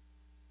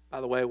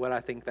 By the way, what I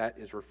think that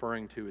is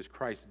referring to is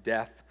Christ's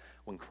death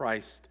when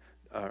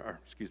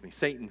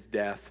Satan's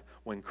death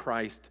when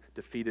Christ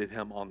defeated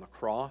him on the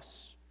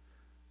cross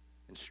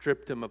and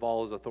stripped him of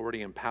all his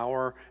authority and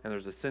power. And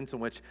there's a sense in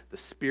which the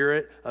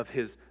spirit of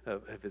his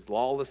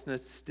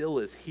lawlessness still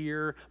is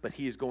here, but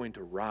he is going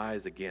to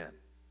rise again.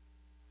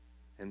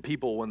 And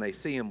people, when they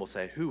see him, will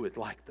say, "Who is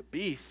like the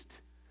beast?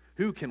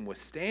 Who can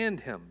withstand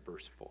him?"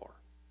 Verse 4.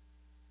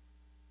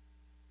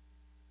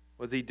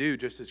 What does he do?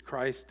 Just as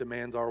Christ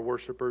demands our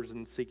worshipers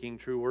in seeking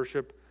true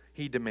worship,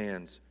 he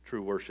demands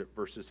true worship.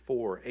 Verses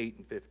 4, 8,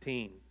 and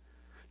 15.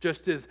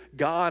 Just as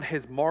God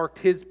has marked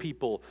his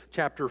people,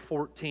 chapter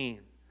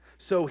 14,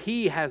 so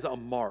he has a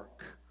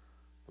mark,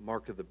 the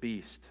mark of the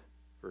beast,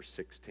 verse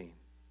 16.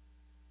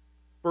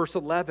 Verse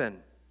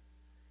 11,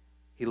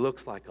 he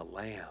looks like a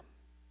lamb.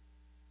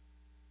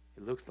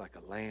 He looks like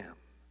a lamb.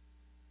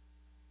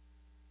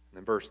 And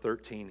in verse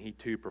 13, he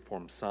too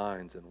performs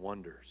signs and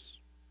wonders.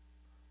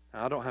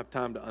 Now, I don't have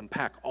time to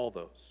unpack all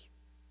those,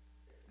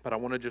 but I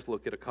want to just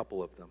look at a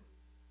couple of them.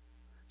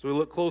 So we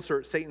look closer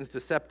at Satan's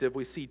deceptive,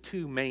 we see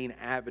two main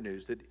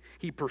avenues that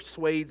he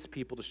persuades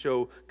people to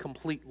show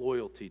complete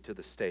loyalty to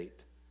the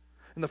state.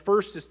 And the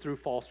first is through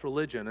false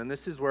religion, and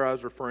this is where I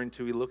was referring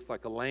to, he looks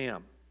like a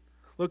lamb.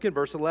 Look in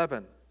verse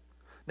 11.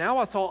 Now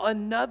I saw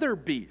another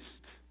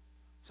beast.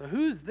 So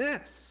who's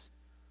this?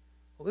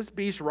 Well, this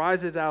beast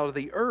rises out of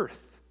the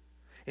earth,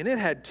 and it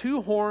had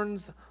two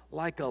horns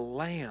like a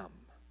lamb.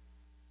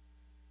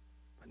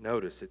 But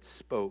notice it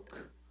spoke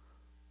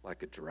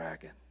like a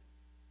dragon.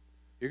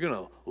 You're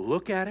going to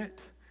look at it.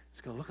 It's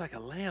going to look like a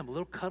lamb, a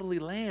little cuddly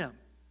lamb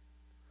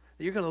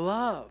that you're going to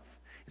love.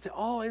 And say,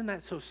 "Oh, isn't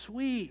that so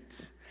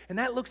sweet? And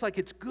that looks like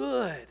it's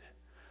good."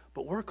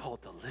 But we're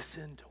called to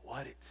listen to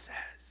what it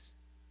says.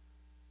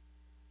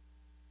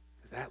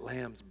 Because that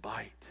lamb's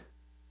bite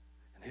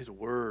and his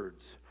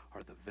words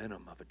are the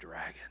venom of a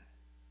dragon.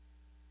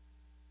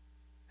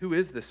 Who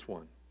is this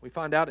one? We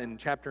find out in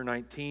chapter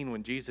 19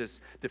 when Jesus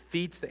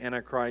defeats the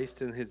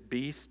Antichrist and his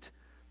beast.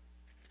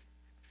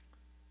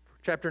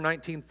 Chapter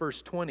 19,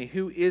 verse 20,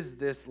 who is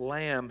this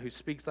lamb who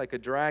speaks like a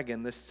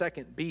dragon, this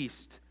second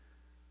beast?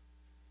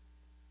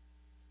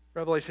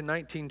 Revelation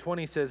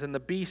 19:20 says, "And the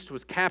beast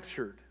was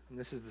captured," and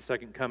this is the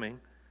second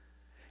coming,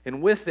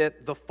 "and with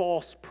it the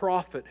false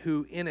prophet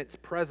who in its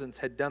presence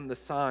had done the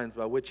signs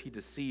by which he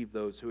deceived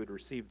those who had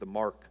received the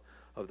mark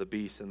of the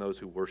beast and those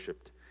who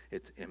worshipped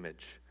its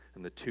image.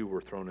 And the two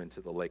were thrown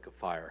into the lake of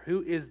fire."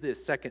 Who is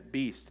this second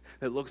beast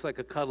that looks like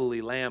a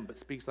cuddly lamb but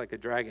speaks like a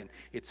dragon?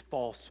 It's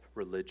false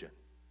religion.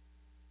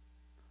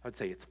 I would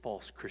say it's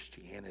false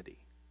Christianity.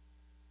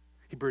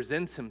 He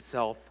presents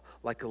himself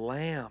like a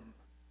lamb,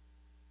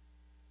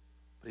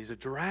 but he's a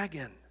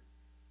dragon.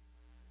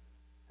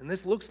 And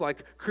this looks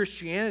like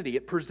Christianity.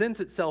 It presents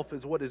itself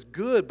as what is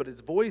good, but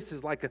its voice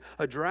is like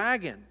a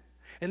dragon.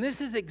 And this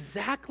is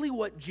exactly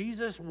what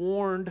Jesus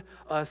warned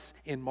us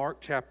in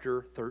Mark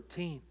chapter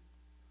 13.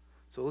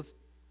 So let's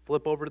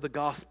flip over to the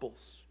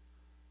Gospels.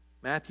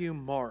 Matthew,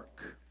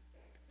 Mark.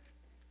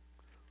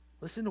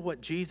 Listen to what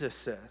Jesus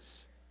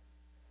says.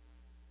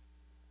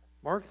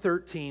 Mark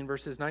 13,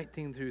 verses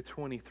 19 through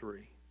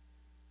 23.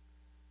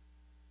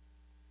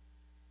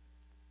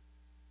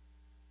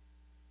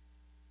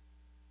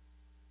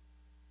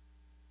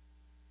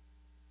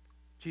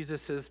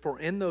 Jesus says, "For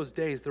in those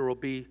days there will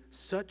be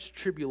such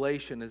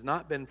tribulation as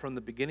not been from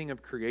the beginning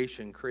of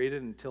creation,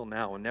 created until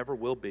now, and never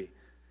will be.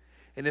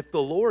 And if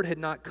the Lord had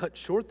not cut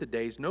short the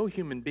days, no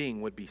human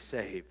being would be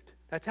saved."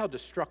 That's how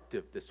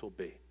destructive this will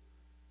be.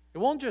 It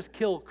won't just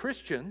kill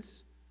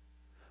Christians,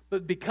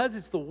 but because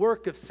it's the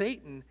work of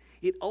Satan,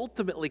 it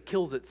ultimately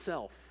kills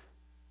itself.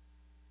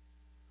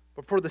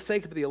 But for the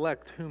sake of the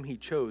elect whom he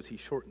chose, he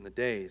shortened the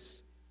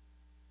days.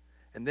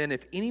 And then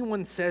if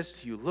anyone says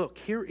to you, "Look,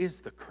 here is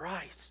the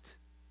Christ,"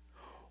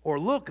 or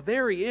 "Look,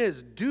 there he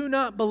is," do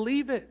not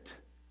believe it.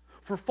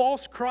 For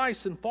false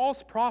Christs and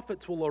false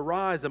prophets will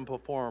arise and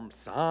perform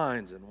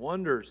signs and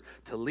wonders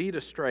to lead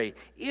astray,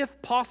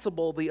 if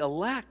possible, the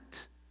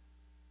elect.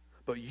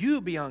 But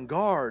you be on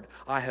guard.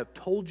 I have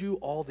told you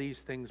all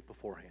these things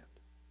beforehand.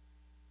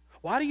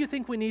 Why do you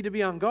think we need to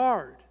be on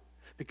guard?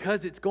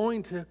 Because it's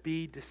going to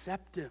be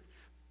deceptive.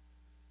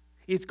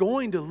 It's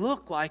going to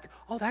look like,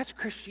 "Oh, that's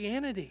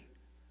Christianity."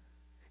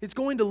 It's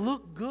going to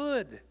look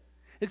good.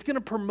 It's going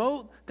to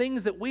promote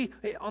things that we,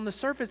 on the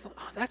surface,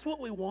 that's what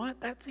we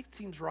want. That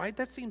seems right.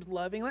 That seems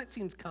loving. That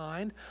seems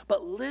kind.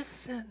 But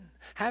listen,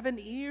 have an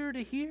ear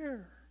to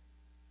hear.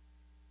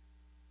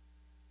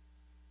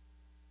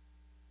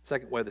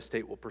 Second way the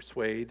state will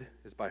persuade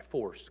is by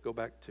force. Go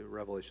back to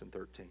Revelation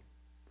 13.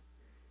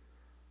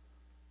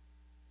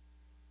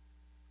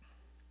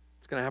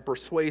 It's going to have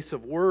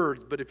persuasive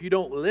words, but if you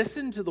don't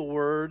listen to the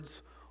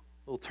words,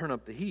 it'll turn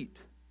up the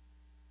heat.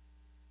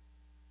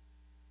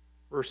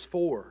 Verse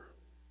 4.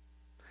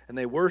 "And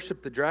they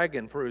worshiped the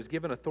dragon, for it was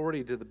given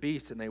authority to the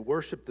beast, and they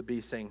worshiped the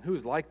beast, saying, 'Who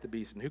is like the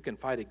beast, and who can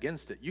fight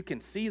against it?'" You can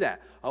see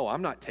that. Oh,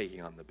 I'm not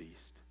taking on the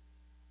beast.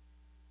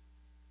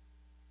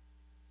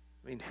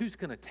 I mean, who's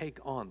going to take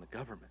on the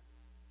government?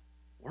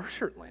 We're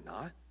certainly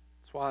not.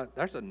 That's That's why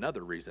there's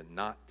another reason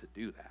not to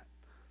do that.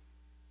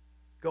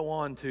 Go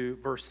on to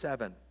verse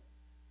 7.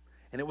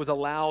 And it was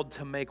allowed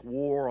to make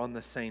war on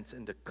the saints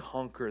and to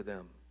conquer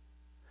them.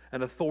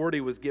 And authority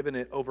was given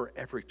it over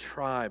every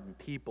tribe and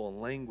people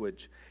and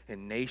language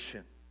and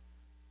nation.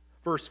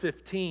 Verse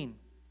 15.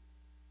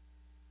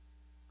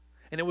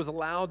 And it was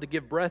allowed to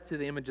give breath to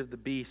the image of the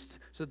beast,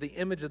 so that the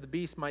image of the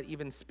beast might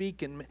even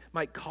speak and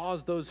might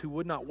cause those who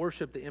would not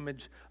worship the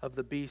image of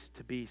the beast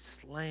to be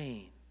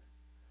slain.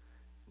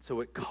 And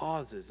so it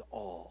causes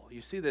all.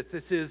 You see this?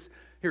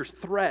 Here's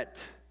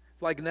threat.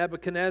 It's like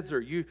Nebuchadnezzar.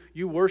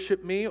 You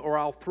worship me or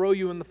I'll throw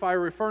you in the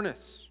fiery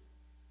furnace.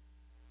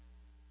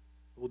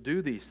 We'll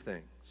do these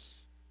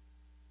things.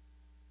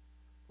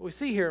 What we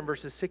see here in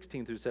verses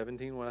 16 through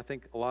 17, what I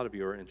think a lot of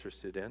you are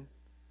interested in,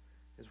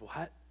 is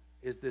what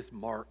is this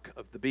mark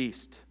of the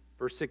beast?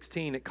 Verse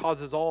 16, it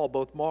causes all,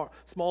 both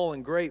small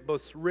and great,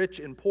 both rich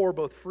and poor,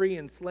 both free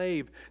and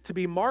slave, to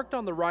be marked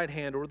on the right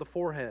hand or the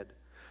forehead,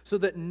 so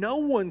that no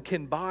one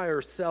can buy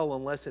or sell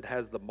unless it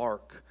has the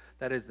mark,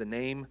 that is the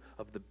name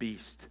of the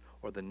beast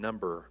or the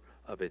number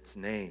of its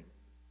name.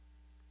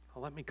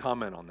 Well, let me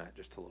comment on that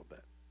just a little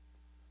bit.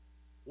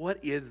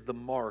 What is the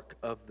mark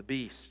of the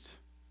beast?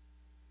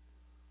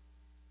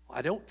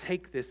 I don't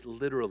take this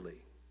literally,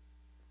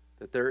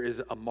 that there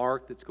is a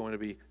mark that's going to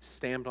be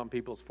stamped on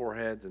people's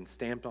foreheads and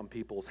stamped on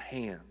people's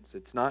hands.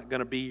 It's not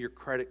going to be your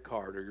credit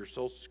card or your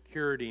social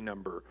security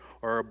number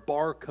or a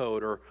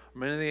barcode or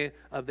many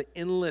of the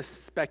endless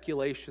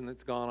speculation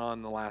that's gone on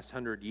in the last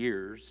 100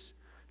 years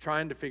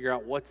trying to figure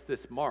out what's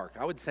this mark.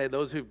 I would say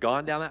those who've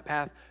gone down that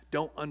path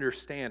don't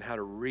understand how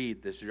to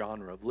read this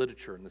genre of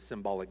literature and the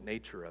symbolic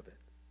nature of it.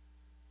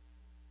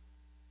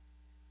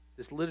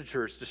 This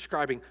literature is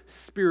describing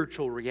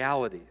spiritual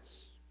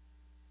realities.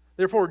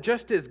 Therefore,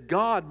 just as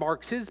God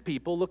marks his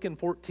people, look in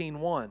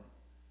 14:1.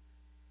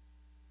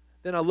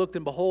 Then I looked,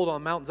 and behold,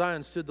 on Mount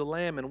Zion stood the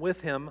Lamb, and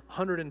with him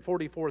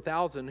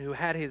 144,000 who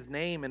had his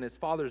name and his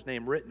Father's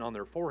name written on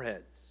their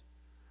foreheads.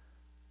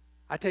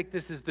 I take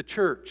this as the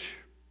church,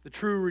 the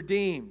true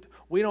redeemed.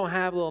 We don't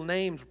have little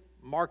names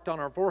marked on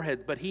our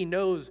foreheads, but he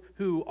knows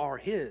who are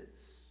his.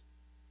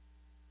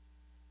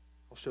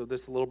 I'll show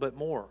this a little bit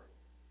more.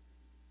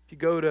 If you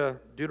go to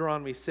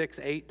Deuteronomy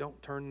 6:8,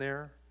 don't turn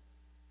there.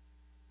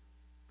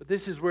 But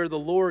this is where the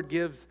Lord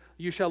gives,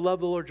 you shall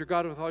love the Lord your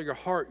God with all your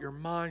heart, your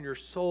mind, your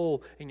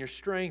soul, and your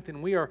strength.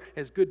 And we are,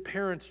 as good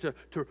parents,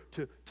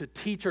 to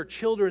teach our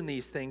children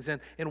these things. And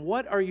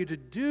what are you to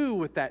do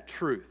with that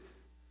truth?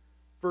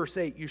 Verse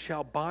 8, you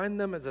shall bind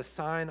them as a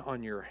sign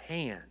on your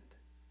hand,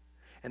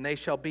 and they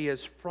shall be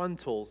as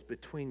frontals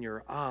between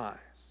your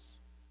eyes.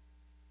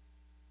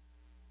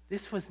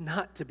 This was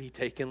not to be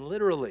taken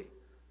literally.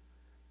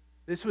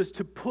 This was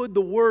to put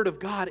the Word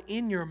of God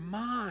in your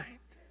mind.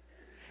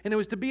 And it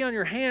was to be on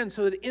your hand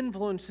so that it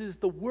influences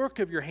the work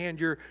of your hand,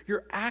 your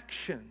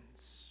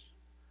actions.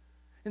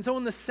 And so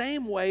in the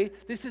same way,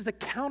 this is a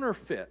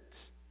counterfeit.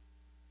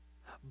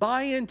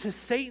 Buy into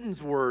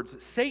Satan's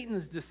words,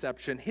 Satan's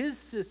deception, his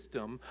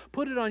system.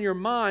 Put it on your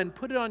mind,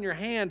 put it on your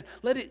hand.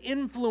 Let it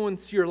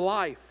influence your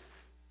life.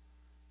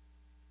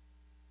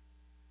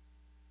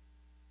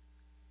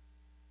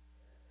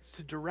 It's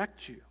to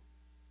direct you.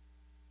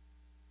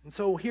 And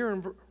so here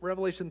in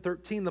Revelation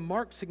 13, the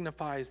mark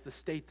signifies the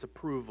state's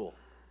approval,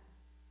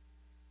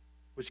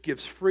 which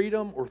gives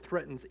freedom or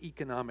threatens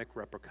economic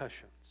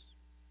repercussions.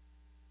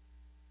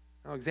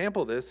 Now, an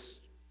example of this,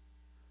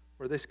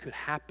 where this could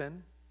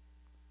happen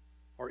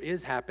or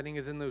is happening,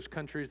 is in those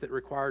countries that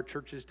require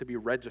churches to be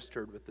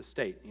registered with the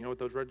state. You know what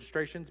those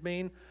registrations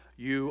mean?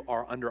 You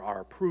are under our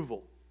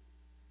approval.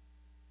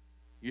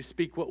 You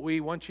speak what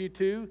we want you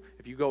to.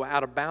 If you go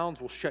out of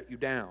bounds, we'll shut you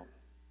down.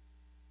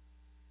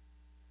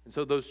 And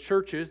so those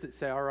churches that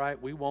say, all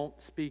right, we won't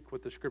speak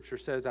what the Scripture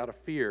says out of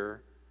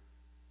fear,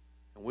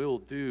 and we will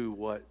do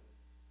what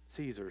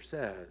Caesar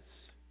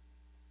says,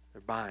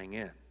 they're buying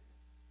in.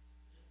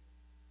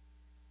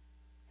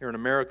 Here in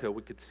America,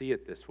 we could see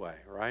it this way,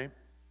 right?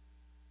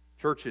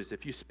 Churches,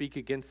 if you speak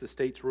against the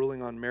state's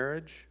ruling on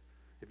marriage,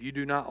 if you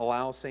do not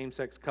allow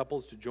same-sex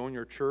couples to join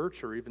your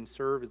church or even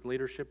serve in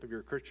leadership of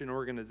your Christian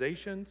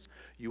organizations,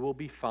 you will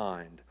be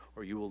fined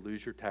or you will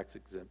lose your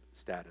tax-exempt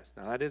status.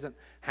 Now, that isn't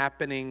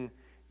happening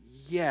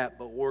yet,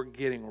 but we're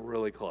getting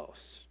really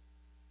close.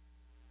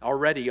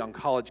 Already on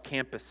college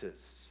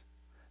campuses,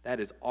 that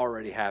is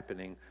already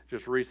happening.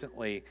 Just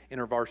recently,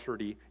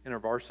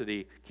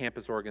 InterVarsity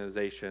Campus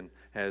Organization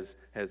has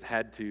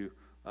had to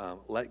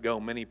let go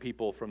many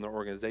people from the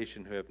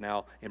organization who have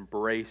now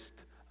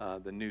embraced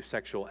the new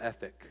sexual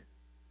ethic.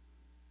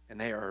 And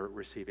they are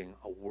receiving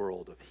a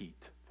world of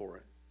heat for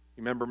it.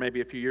 You remember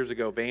maybe a few years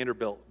ago,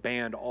 Vanderbilt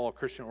banned all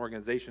Christian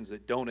organizations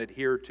that don't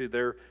adhere to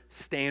their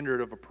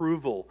standard of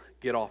approval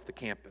get off the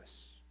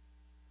campus.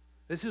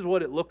 This is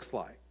what it looks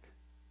like.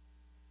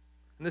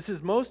 And this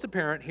is most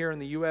apparent here in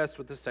the U.S.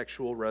 with the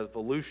sexual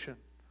revolution.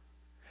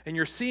 And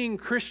you're seeing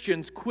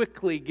Christians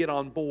quickly get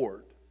on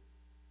board.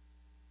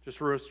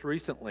 Just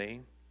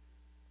recently,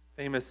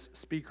 famous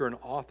speaker and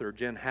author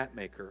Jen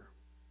Hatmaker,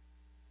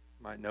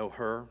 you might know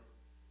her,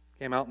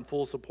 came out in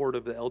full support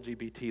of the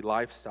LGBT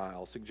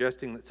lifestyle,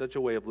 suggesting that such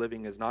a way of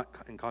living is not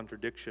in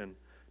contradiction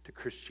to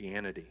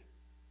Christianity.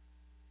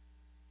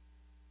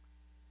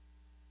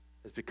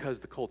 It's because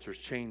the culture is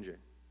changing.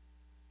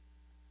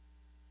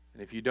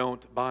 And if you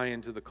don't buy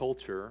into the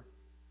culture,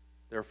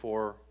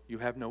 therefore, you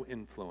have no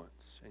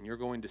influence. And you're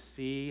going to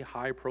see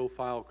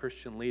high-profile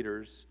Christian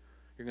leaders.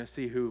 You're going to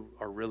see who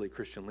are really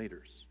Christian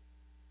leaders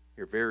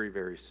here very,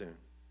 very soon.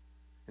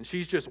 And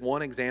she's just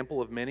one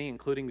example of many,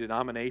 including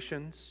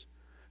denominations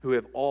who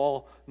have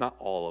all, not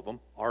all of them,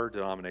 our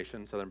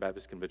denomination, Southern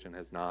Baptist Convention,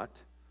 has not.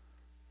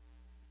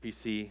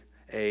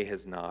 PCA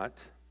has not.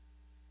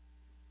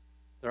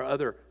 There are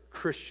other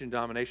Christian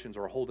denominations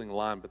are holding the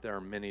line, but there are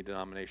many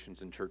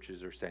denominations and churches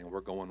that are saying, we're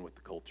going with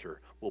the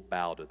culture. We'll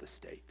bow to the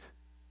state.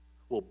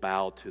 We'll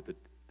bow to the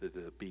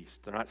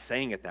beast. They're not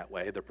saying it that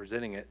way. They're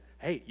presenting it,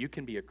 hey, you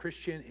can be a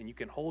Christian and you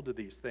can hold to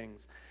these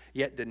things,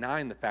 yet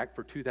denying the fact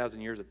for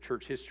 2,000 years of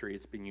church history,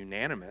 it's been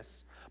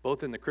unanimous,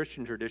 both in the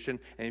Christian tradition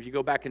and if you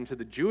go back into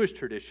the Jewish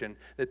tradition,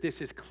 that this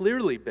has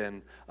clearly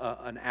been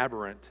an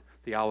aberrant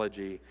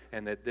theology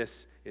and that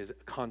this is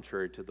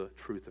contrary to the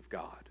truth of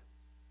God.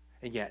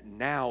 And yet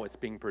now it's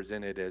being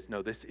presented as,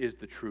 no, this is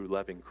the true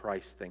loving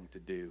Christ thing to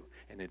do,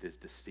 and it is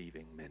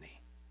deceiving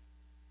many.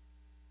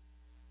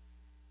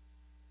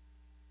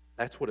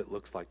 That's what it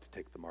looks like to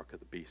take the mark of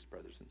the beast,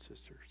 brothers and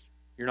sisters.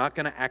 You're not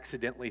going to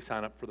accidentally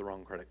sign up for the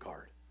wrong credit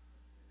card.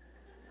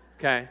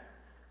 Okay?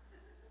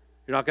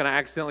 You're not going to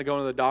accidentally go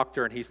to the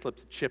doctor and he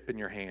slips a chip in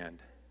your hand.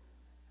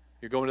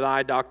 You're going to the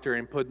eye doctor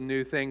and putting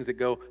new things that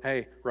go,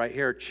 hey, right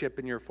here, chip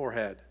in your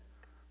forehead.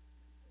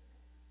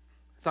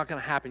 It's not going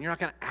to happen. You're not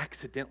going to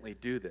accidentally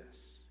do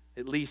this.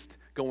 At least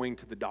going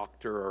to the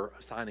doctor or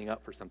signing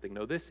up for something.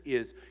 No, this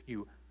is,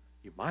 you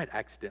might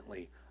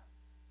accidentally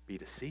be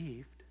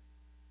deceived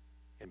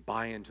and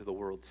buy into the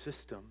world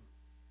system.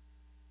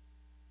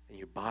 And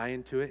you buy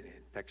into it, and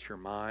it infects your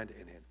mind,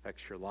 and it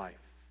infects your life.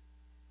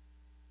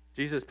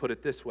 Jesus put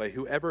it this way,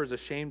 whoever is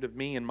ashamed of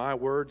me and my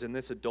words in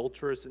this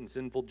adulterous and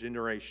sinful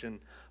generation,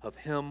 of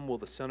him will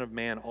the Son of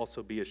Man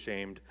also be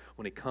ashamed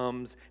when he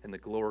comes in the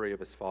glory of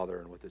his Father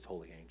and with his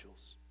holy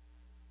angels.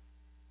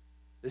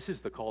 This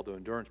is the call to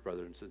endurance,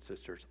 brothers and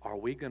sisters. Are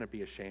we going to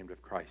be ashamed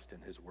of Christ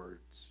and his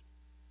words?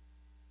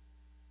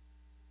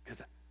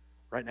 Because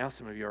right now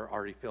some of you are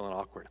already feeling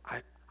awkward.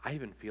 I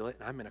even feel it,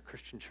 and I'm in a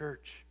Christian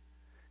church.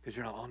 Because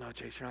you're not, oh no,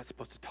 Chase, you're not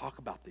supposed to talk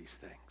about these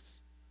things.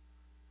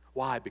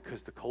 Why?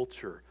 Because the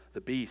culture,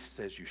 the beast,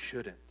 says you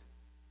shouldn't.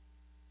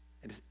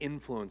 And is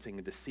influencing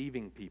and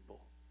deceiving people.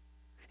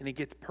 And it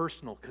gets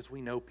personal because we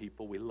know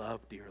people we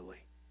love dearly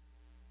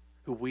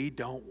who we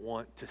don't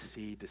want to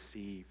see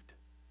deceived.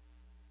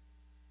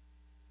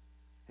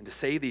 And to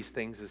say these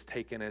things is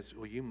taken as,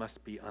 well, you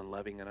must be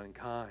unloving and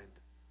unkind.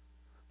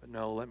 But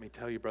no, let me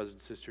tell you, brothers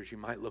and sisters, you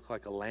might look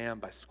like a lamb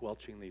by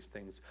squelching these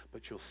things,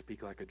 but you'll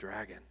speak like a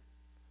dragon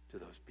to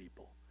those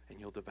people, and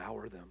you'll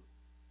devour them.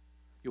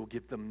 You'll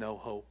give them no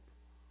hope,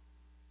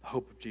 the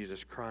hope of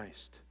Jesus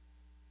Christ.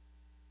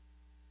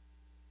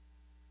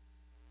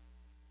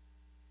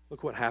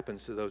 Look what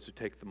happens to those who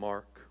take the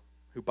mark,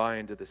 who buy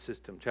into the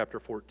system. Chapter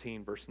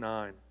 14, verse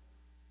 9.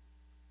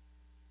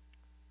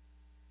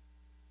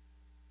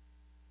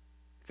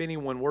 If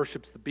anyone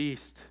worships the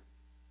beast,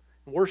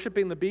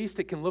 worshiping the beast,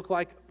 it can look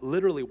like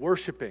literally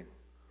worshiping,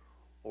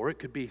 or it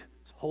could be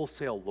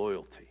wholesale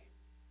loyalty.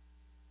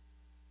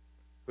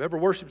 Whoever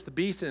worships the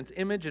beast in its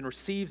image and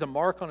receives a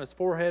mark on his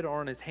forehead or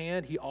on his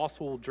hand, he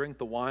also will drink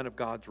the wine of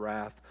God's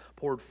wrath,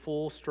 poured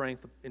full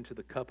strength into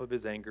the cup of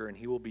his anger, and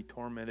he will be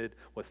tormented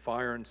with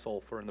fire and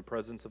sulfur in the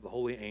presence of the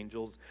holy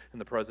angels, in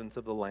the presence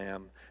of the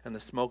Lamb. And the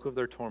smoke of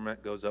their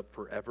torment goes up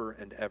forever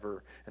and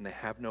ever, and they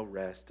have no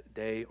rest,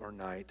 day or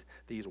night,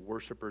 these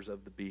worshipers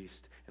of the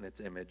beast and its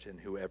image, and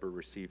whoever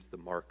receives the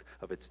mark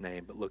of its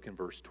name. But look in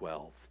verse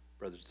 12.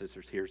 Brothers and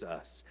sisters, here's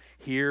us.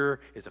 Here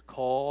is a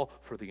call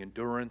for the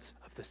endurance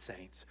of the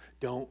saints.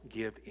 Don't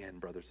give in,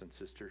 brothers and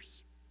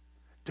sisters.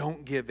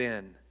 Don't give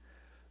in.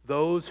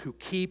 Those who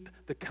keep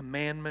the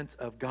commandments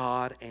of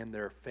God and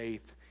their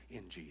faith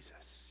in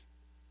Jesus.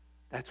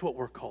 That's what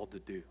we're called to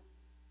do.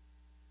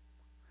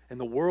 And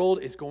the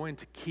world is going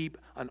to keep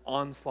an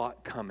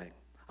onslaught coming.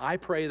 I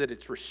pray that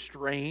it's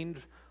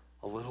restrained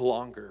a little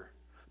longer,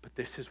 but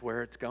this is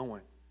where it's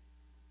going.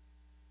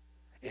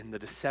 And the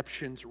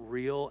deception's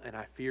real, and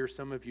I fear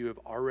some of you have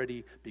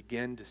already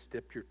begun to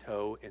dip your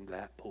toe in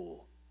that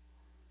pool.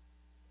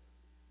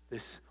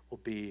 This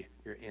will be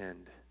your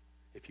end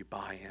if you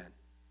buy in.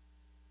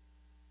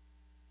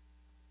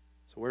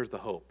 So where's the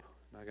hope?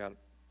 I got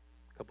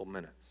a couple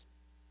minutes.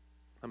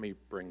 Let me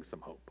bring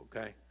some hope,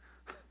 okay?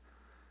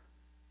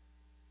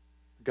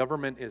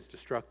 Government is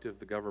destructive,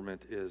 the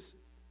government is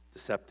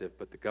deceptive,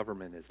 but the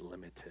government is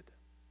limited.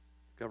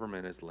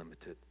 Government is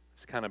limited.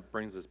 This kind of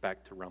brings us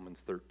back to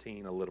Romans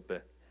 13 a little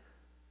bit.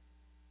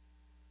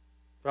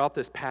 Throughout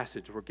this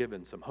passage, we're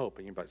given some hope.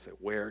 And you might say,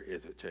 where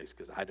is it, Chase?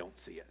 Because I don't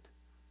see it.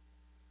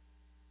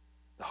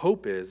 The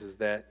hope is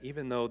that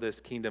even though this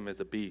kingdom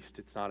is a beast,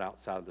 it's not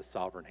outside of the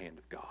sovereign hand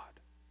of God.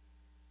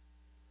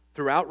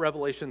 Throughout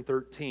Revelation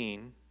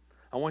 13,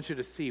 I want you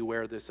to see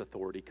where this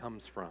authority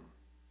comes from.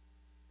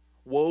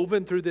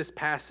 Woven through this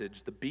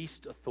passage, the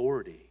beast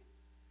authority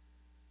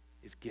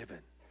is given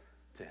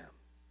to him.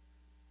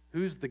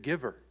 Who's the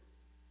giver?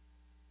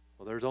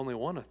 Well, there's only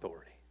one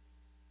authority,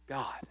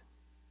 God.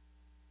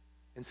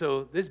 And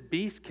so this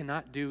beast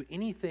cannot do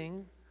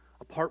anything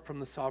apart from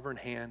the sovereign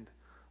hand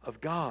of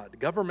God.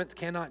 Governments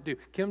cannot do.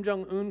 Kim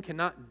Jong-un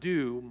cannot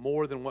do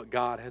more than what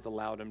God has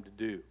allowed him to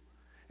do.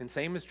 And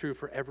same is true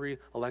for every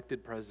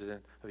elected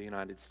president of the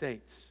United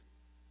States.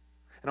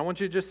 And I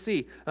want you to just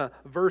see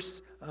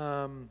verse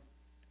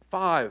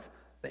 5,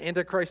 the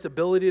Antichrist's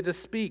ability to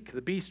speak.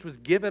 The beast was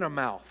given a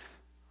mouth.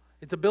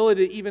 Its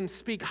ability to even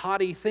speak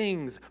haughty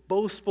things,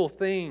 boastful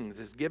things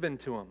is given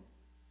to him.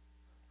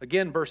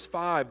 Again, verse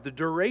 5, the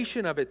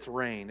duration of its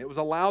reign. It was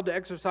allowed to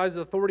exercise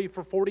authority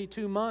for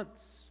 42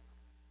 months.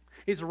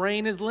 Its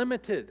reign is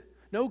limited.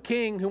 No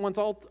king who wants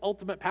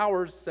ultimate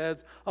powers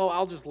says, oh,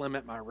 I'll just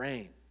limit my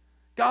reign.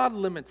 God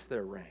limits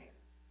their reign.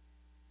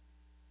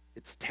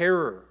 Its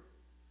terror,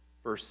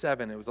 verse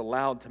 7, it was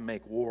allowed to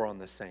make war on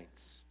the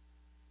saints.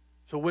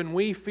 So when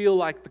we feel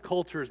like the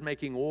culture is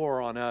making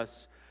war on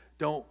us,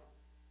 don't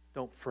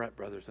fret,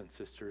 brothers and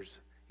sisters.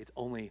 It's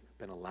only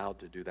been allowed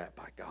to do that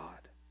by God.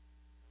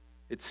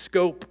 Its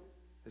scope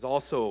is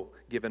also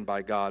given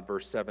by God,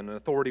 verse 7. An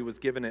authority was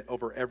given it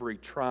over every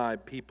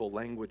tribe, people,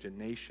 language, and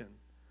nation.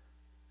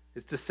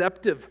 Its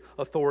deceptive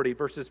authority,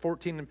 verses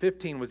 14 and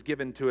 15, was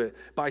given to it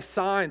by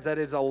signs, that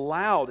is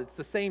allowed. It's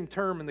the same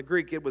term in the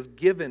Greek. It was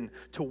given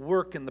to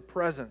work in the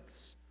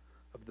presence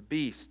of the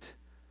beast,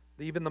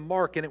 even the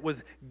mark, and it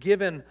was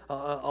given,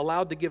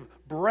 allowed to give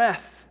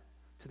breath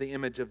to the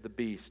image of the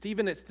beast.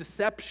 Even its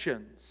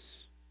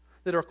deceptions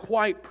that are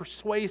quite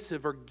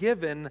persuasive are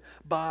given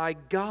by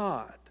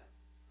God.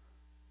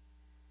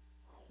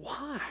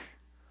 Why?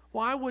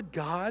 Why would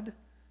God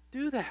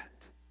do that?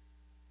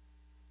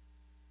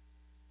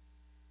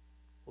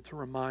 Well, to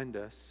remind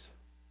us,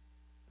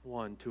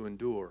 one, to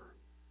endure.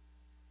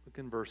 Look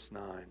in verse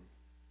 9.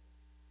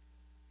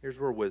 Here's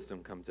where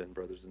wisdom comes in,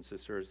 brothers and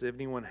sisters. If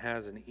anyone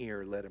has an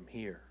ear, let him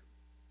hear.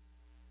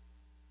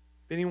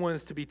 If anyone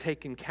is to be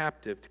taken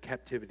captive, to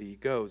captivity he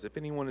goes. If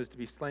anyone is to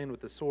be slain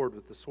with the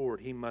sword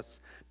he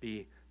must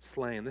be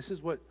slain. This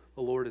is what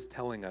the Lord is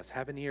telling us.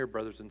 Have an ear,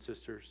 brothers and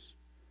sisters.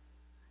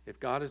 If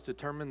God is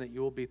determined that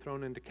you will be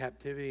thrown into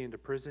captivity, into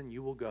prison,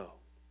 you will go.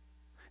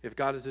 If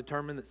God is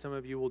determined that some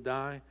of you will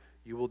die,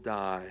 you will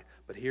die.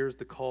 But here's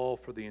the call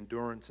for the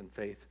endurance and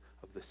faith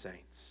of the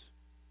saints.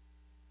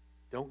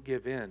 Don't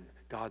give in.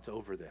 God's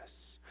over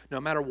this. No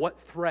matter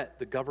what threat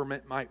the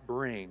government might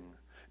bring,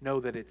 know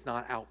that it's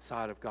not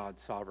outside of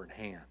God's sovereign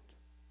hand.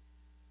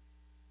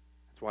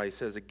 That's why he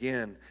says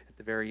again at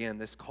the very end,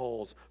 this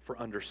calls for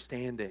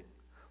understanding.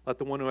 Let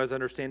the one who has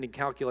understanding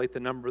calculate the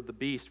number of the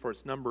beast, for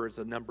its number is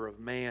a number of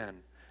man,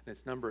 and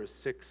its number is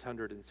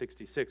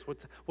 666.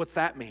 What's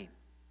that mean?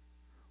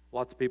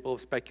 Lots of people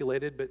have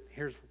speculated, but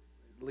here's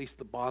at least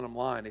the bottom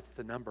line. It's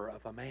the number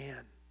of a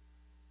man.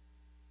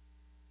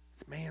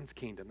 It's man's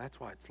kingdom. That's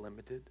why it's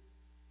limited.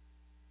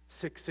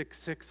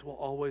 666 will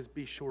always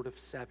be short of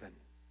 7.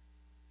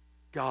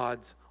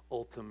 God's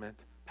ultimate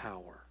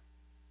power.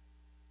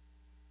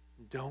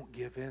 Don't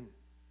give in.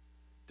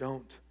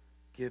 Don't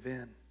give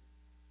in.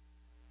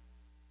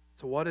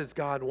 So what is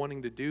God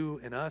wanting to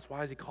do in us?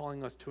 Why is he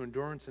calling us to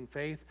endurance and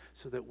faith?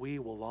 So that we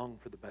will long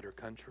for the better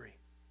country.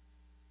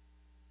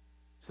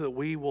 So that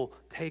we will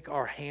take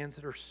our hands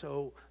that are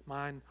so,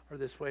 mine are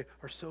this way,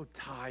 are so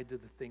tied to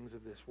the things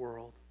of this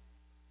world.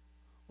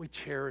 We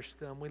cherish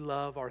them. We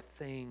love our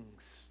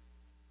things.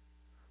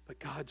 But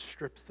God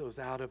strips those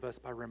out of us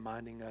by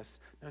reminding us,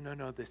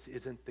 no, this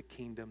isn't the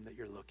kingdom that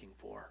you're looking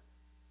for.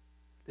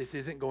 This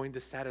isn't going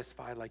to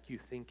satisfy like you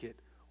think it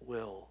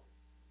will.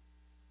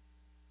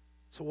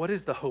 So what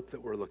is the hope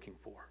that we're looking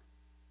for?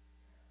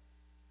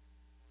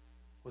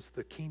 What's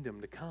the kingdom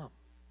to come?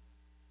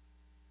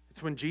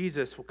 It's when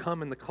Jesus will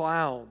come in the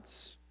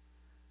clouds,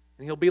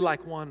 and he'll be like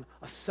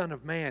a son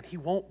of man. He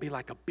won't be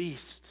like a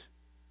beast.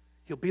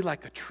 He'll be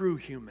like a true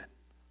human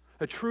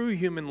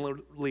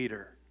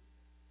leader.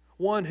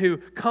 One who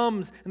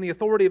comes in the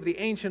authority of the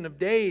Ancient of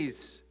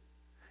Days.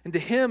 And to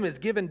him is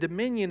given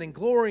dominion and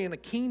glory and a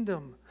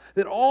kingdom,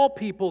 that all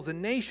peoples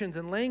and nations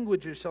and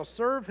languages shall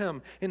serve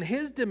him. And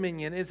his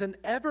dominion is an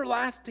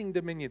everlasting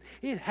dominion.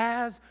 It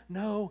has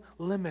no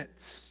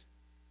limits.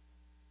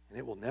 And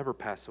it will never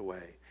pass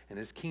away. And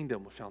his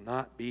kingdom shall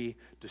not be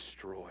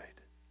destroyed.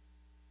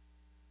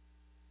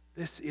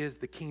 This is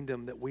the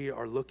kingdom that we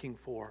are looking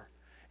for.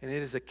 And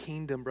it is a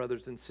kingdom,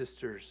 brothers and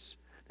sisters,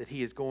 that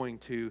he is going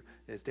to,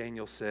 as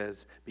Daniel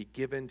says, be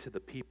given to the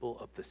people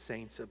of the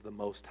saints of the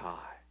Most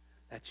High.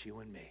 That's you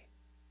and me.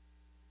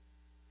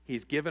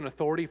 He's given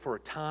authority for a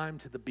time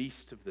to the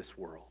beast of this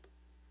world.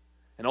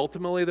 And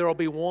ultimately there will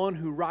be one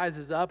who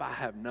rises up. I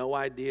have no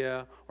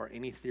idea or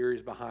any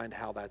theories behind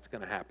how that's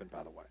going to happen,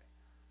 by the way.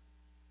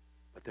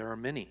 But there are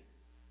many.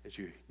 As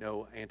you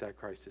know,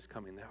 Antichrist is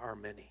coming. There are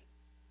many.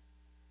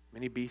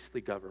 Many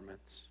beastly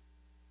governments.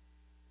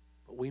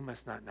 But we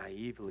must not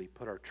naively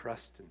put our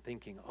trust in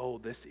thinking, oh,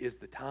 this is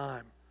the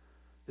time.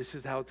 This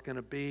is how it's going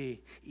to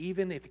be.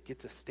 Even if it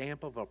gets a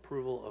stamp of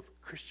approval of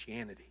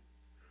Christianity,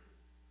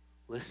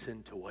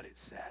 listen to what it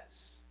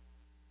says.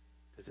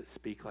 Does it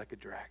speak like a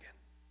dragon?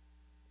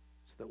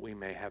 So that we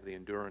may have the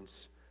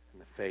endurance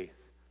and the faith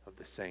of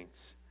the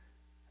saints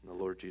in the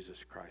Lord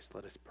Jesus Christ.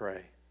 Let us pray,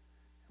 and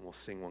we'll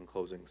sing one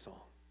closing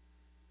song.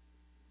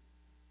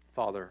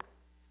 Father,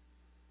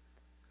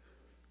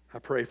 I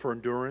pray for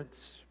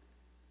endurance.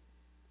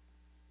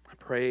 I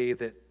pray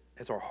that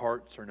as our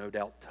hearts are no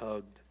doubt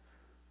tugged,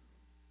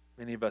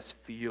 many of us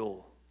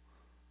feel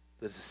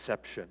the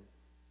deception,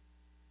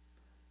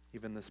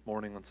 even this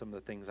morning on some of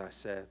the things I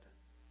said.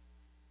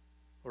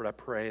 Lord, I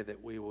pray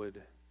that we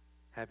would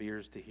have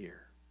ears to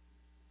hear,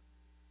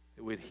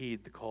 that we'd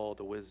heed the call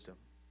to wisdom,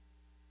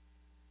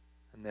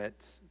 and that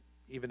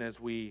even as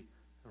we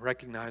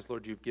recognize,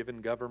 Lord, you've given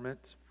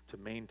government to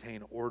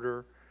maintain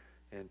order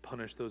and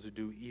punish those who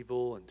do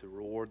evil and to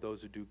reward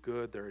those who do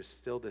good, there is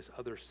still this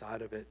other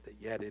side of it, that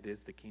yet it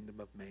is the kingdom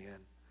of man.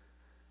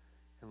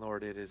 And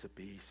Lord, it is a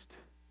beast.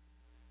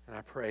 And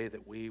I pray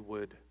that we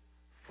would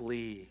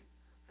flee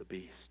the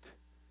beast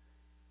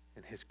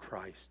and his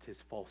Christ,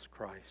 his false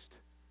Christ,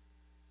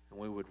 and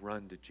we would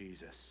run to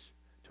Jesus,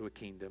 to a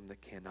kingdom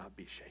that cannot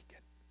be shaken.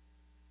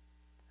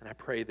 And I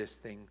pray these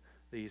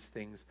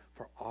things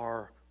for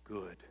our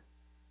good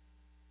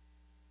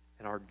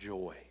and our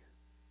joy,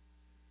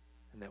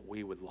 and that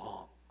we would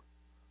long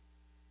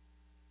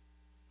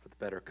for the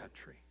better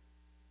country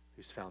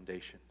whose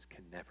foundations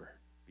can never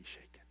be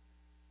shaken.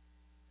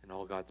 And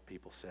all God's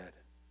people said,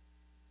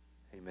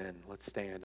 amen. Let's stand.